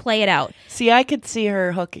play it out. See, I could see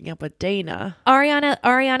her hooking up with Dana.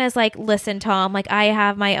 Ariana's like, listen, Tom, like, I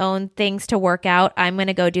have my own things to work out. I'm going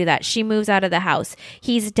to go do that. She moves out of the house.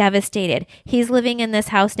 He's devastated. He's living in this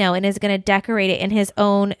house now and is going to decorate it in his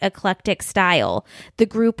own eclectic style. The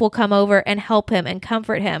group will come over and help him and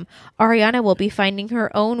comfort him. Ariana will be finding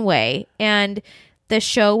her own way, and the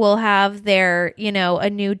show will have their, a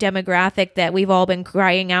new demographic that we've all been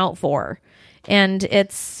crying out for. And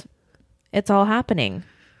it's all happening.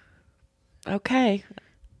 Okay.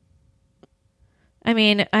 I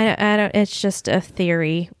mean, I don't, it's just a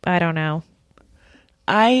theory. I don't know.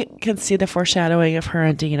 I can see the foreshadowing of her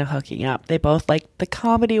and Dina hooking up. They both like the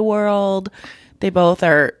comedy world. They both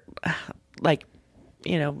are like,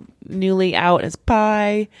 newly out as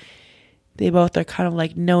bi. They both are kind of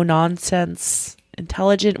like no nonsense,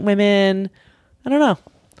 intelligent women. I don't know.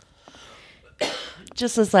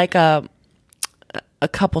 Just as like a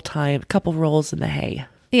couple rolls in the hay.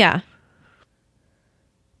 Yeah.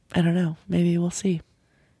 I don't know. Maybe we'll see.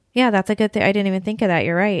 Yeah, that's a good thing. I didn't even think of that.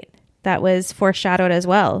 You're right. That was foreshadowed as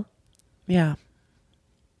well. Yeah.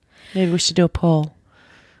 Maybe we should do a poll.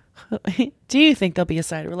 Do you think there'll be a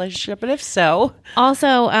side relationship? And if so,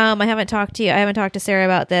 also, I haven't talked to Sarah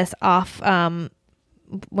about this off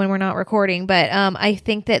when we're not recording, but I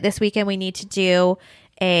think that this weekend we need to do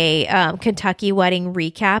a Kentucky wedding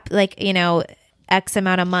recap, like, X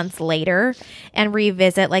amount of months later, and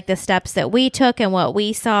revisit like the steps that we took and what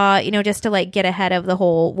we saw, just to like get ahead of the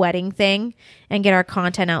whole wedding thing and get our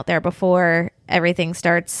content out there before everything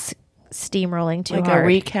starts steamrolling too like hard. A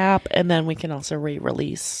recap, and then we can also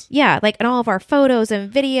re-release. Yeah, like, and all of our photos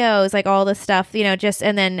and videos, like all the stuff, just,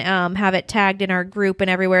 and then have it tagged in our group and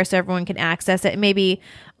everywhere so everyone can access it. Maybe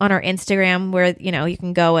on our Instagram where, you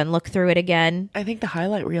can go and look through it again. I think the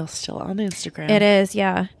highlight reel's still on Instagram. It is,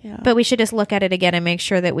 yeah. But we should just look at it again and make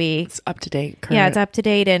sure that it's up to date. Current. Yeah, it's up to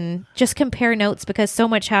date, and just compare notes because so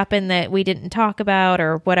much happened that we didn't talk about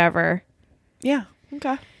or whatever. Yeah.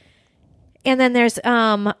 Okay. And then there's,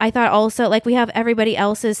 I thought also, like, we have everybody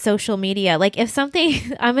else's social media. Like, if something,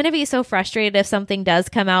 I'm going to be so frustrated if something does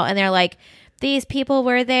come out and they're like, these people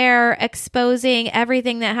were there exposing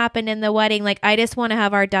everything that happened in the wedding. Like, I just want to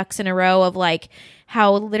have our ducks in a row of, like,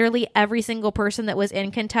 how literally every single person that was in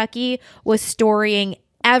Kentucky was storying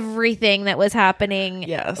everything that was happening.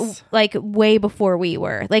 Yes. Like, way before we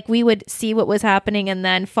were. Like, we would see what was happening and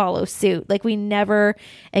then follow suit. Like, we never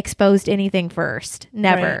exposed anything first.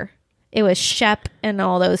 Never. Right. It was Shep and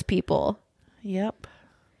all those people. Yep.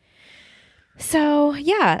 So,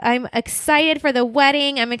 yeah, I'm excited for the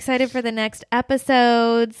wedding. I'm excited for the next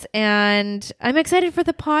episodes. And I'm excited for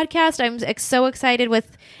the podcast. I'm so excited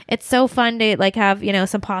with it's so fun to like have,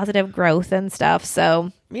 some positive growth and stuff.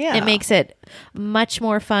 So, Yeah. it makes it much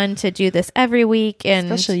more fun to do this every week.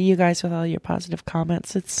 And especially you guys with all your positive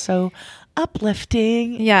comments. It's so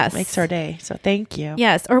uplifting. Yes. It makes our day. So thank you.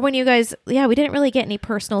 Yes. Or when you guys, we didn't really get any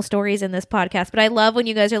personal stories in this podcast, but I love when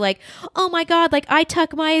you guys are like, oh my God, like I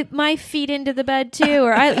tuck my feet into the bed too.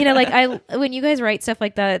 Or when you guys write stuff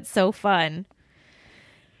like that, it's so fun.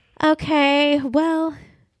 Okay. Well,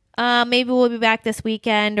 maybe we'll be back this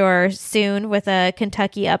weekend or soon with a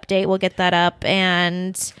Kentucky update. We'll get that up.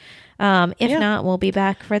 And if not, we'll be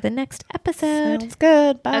back for the next episode. Sounds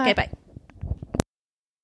good. Bye. Okay. Bye.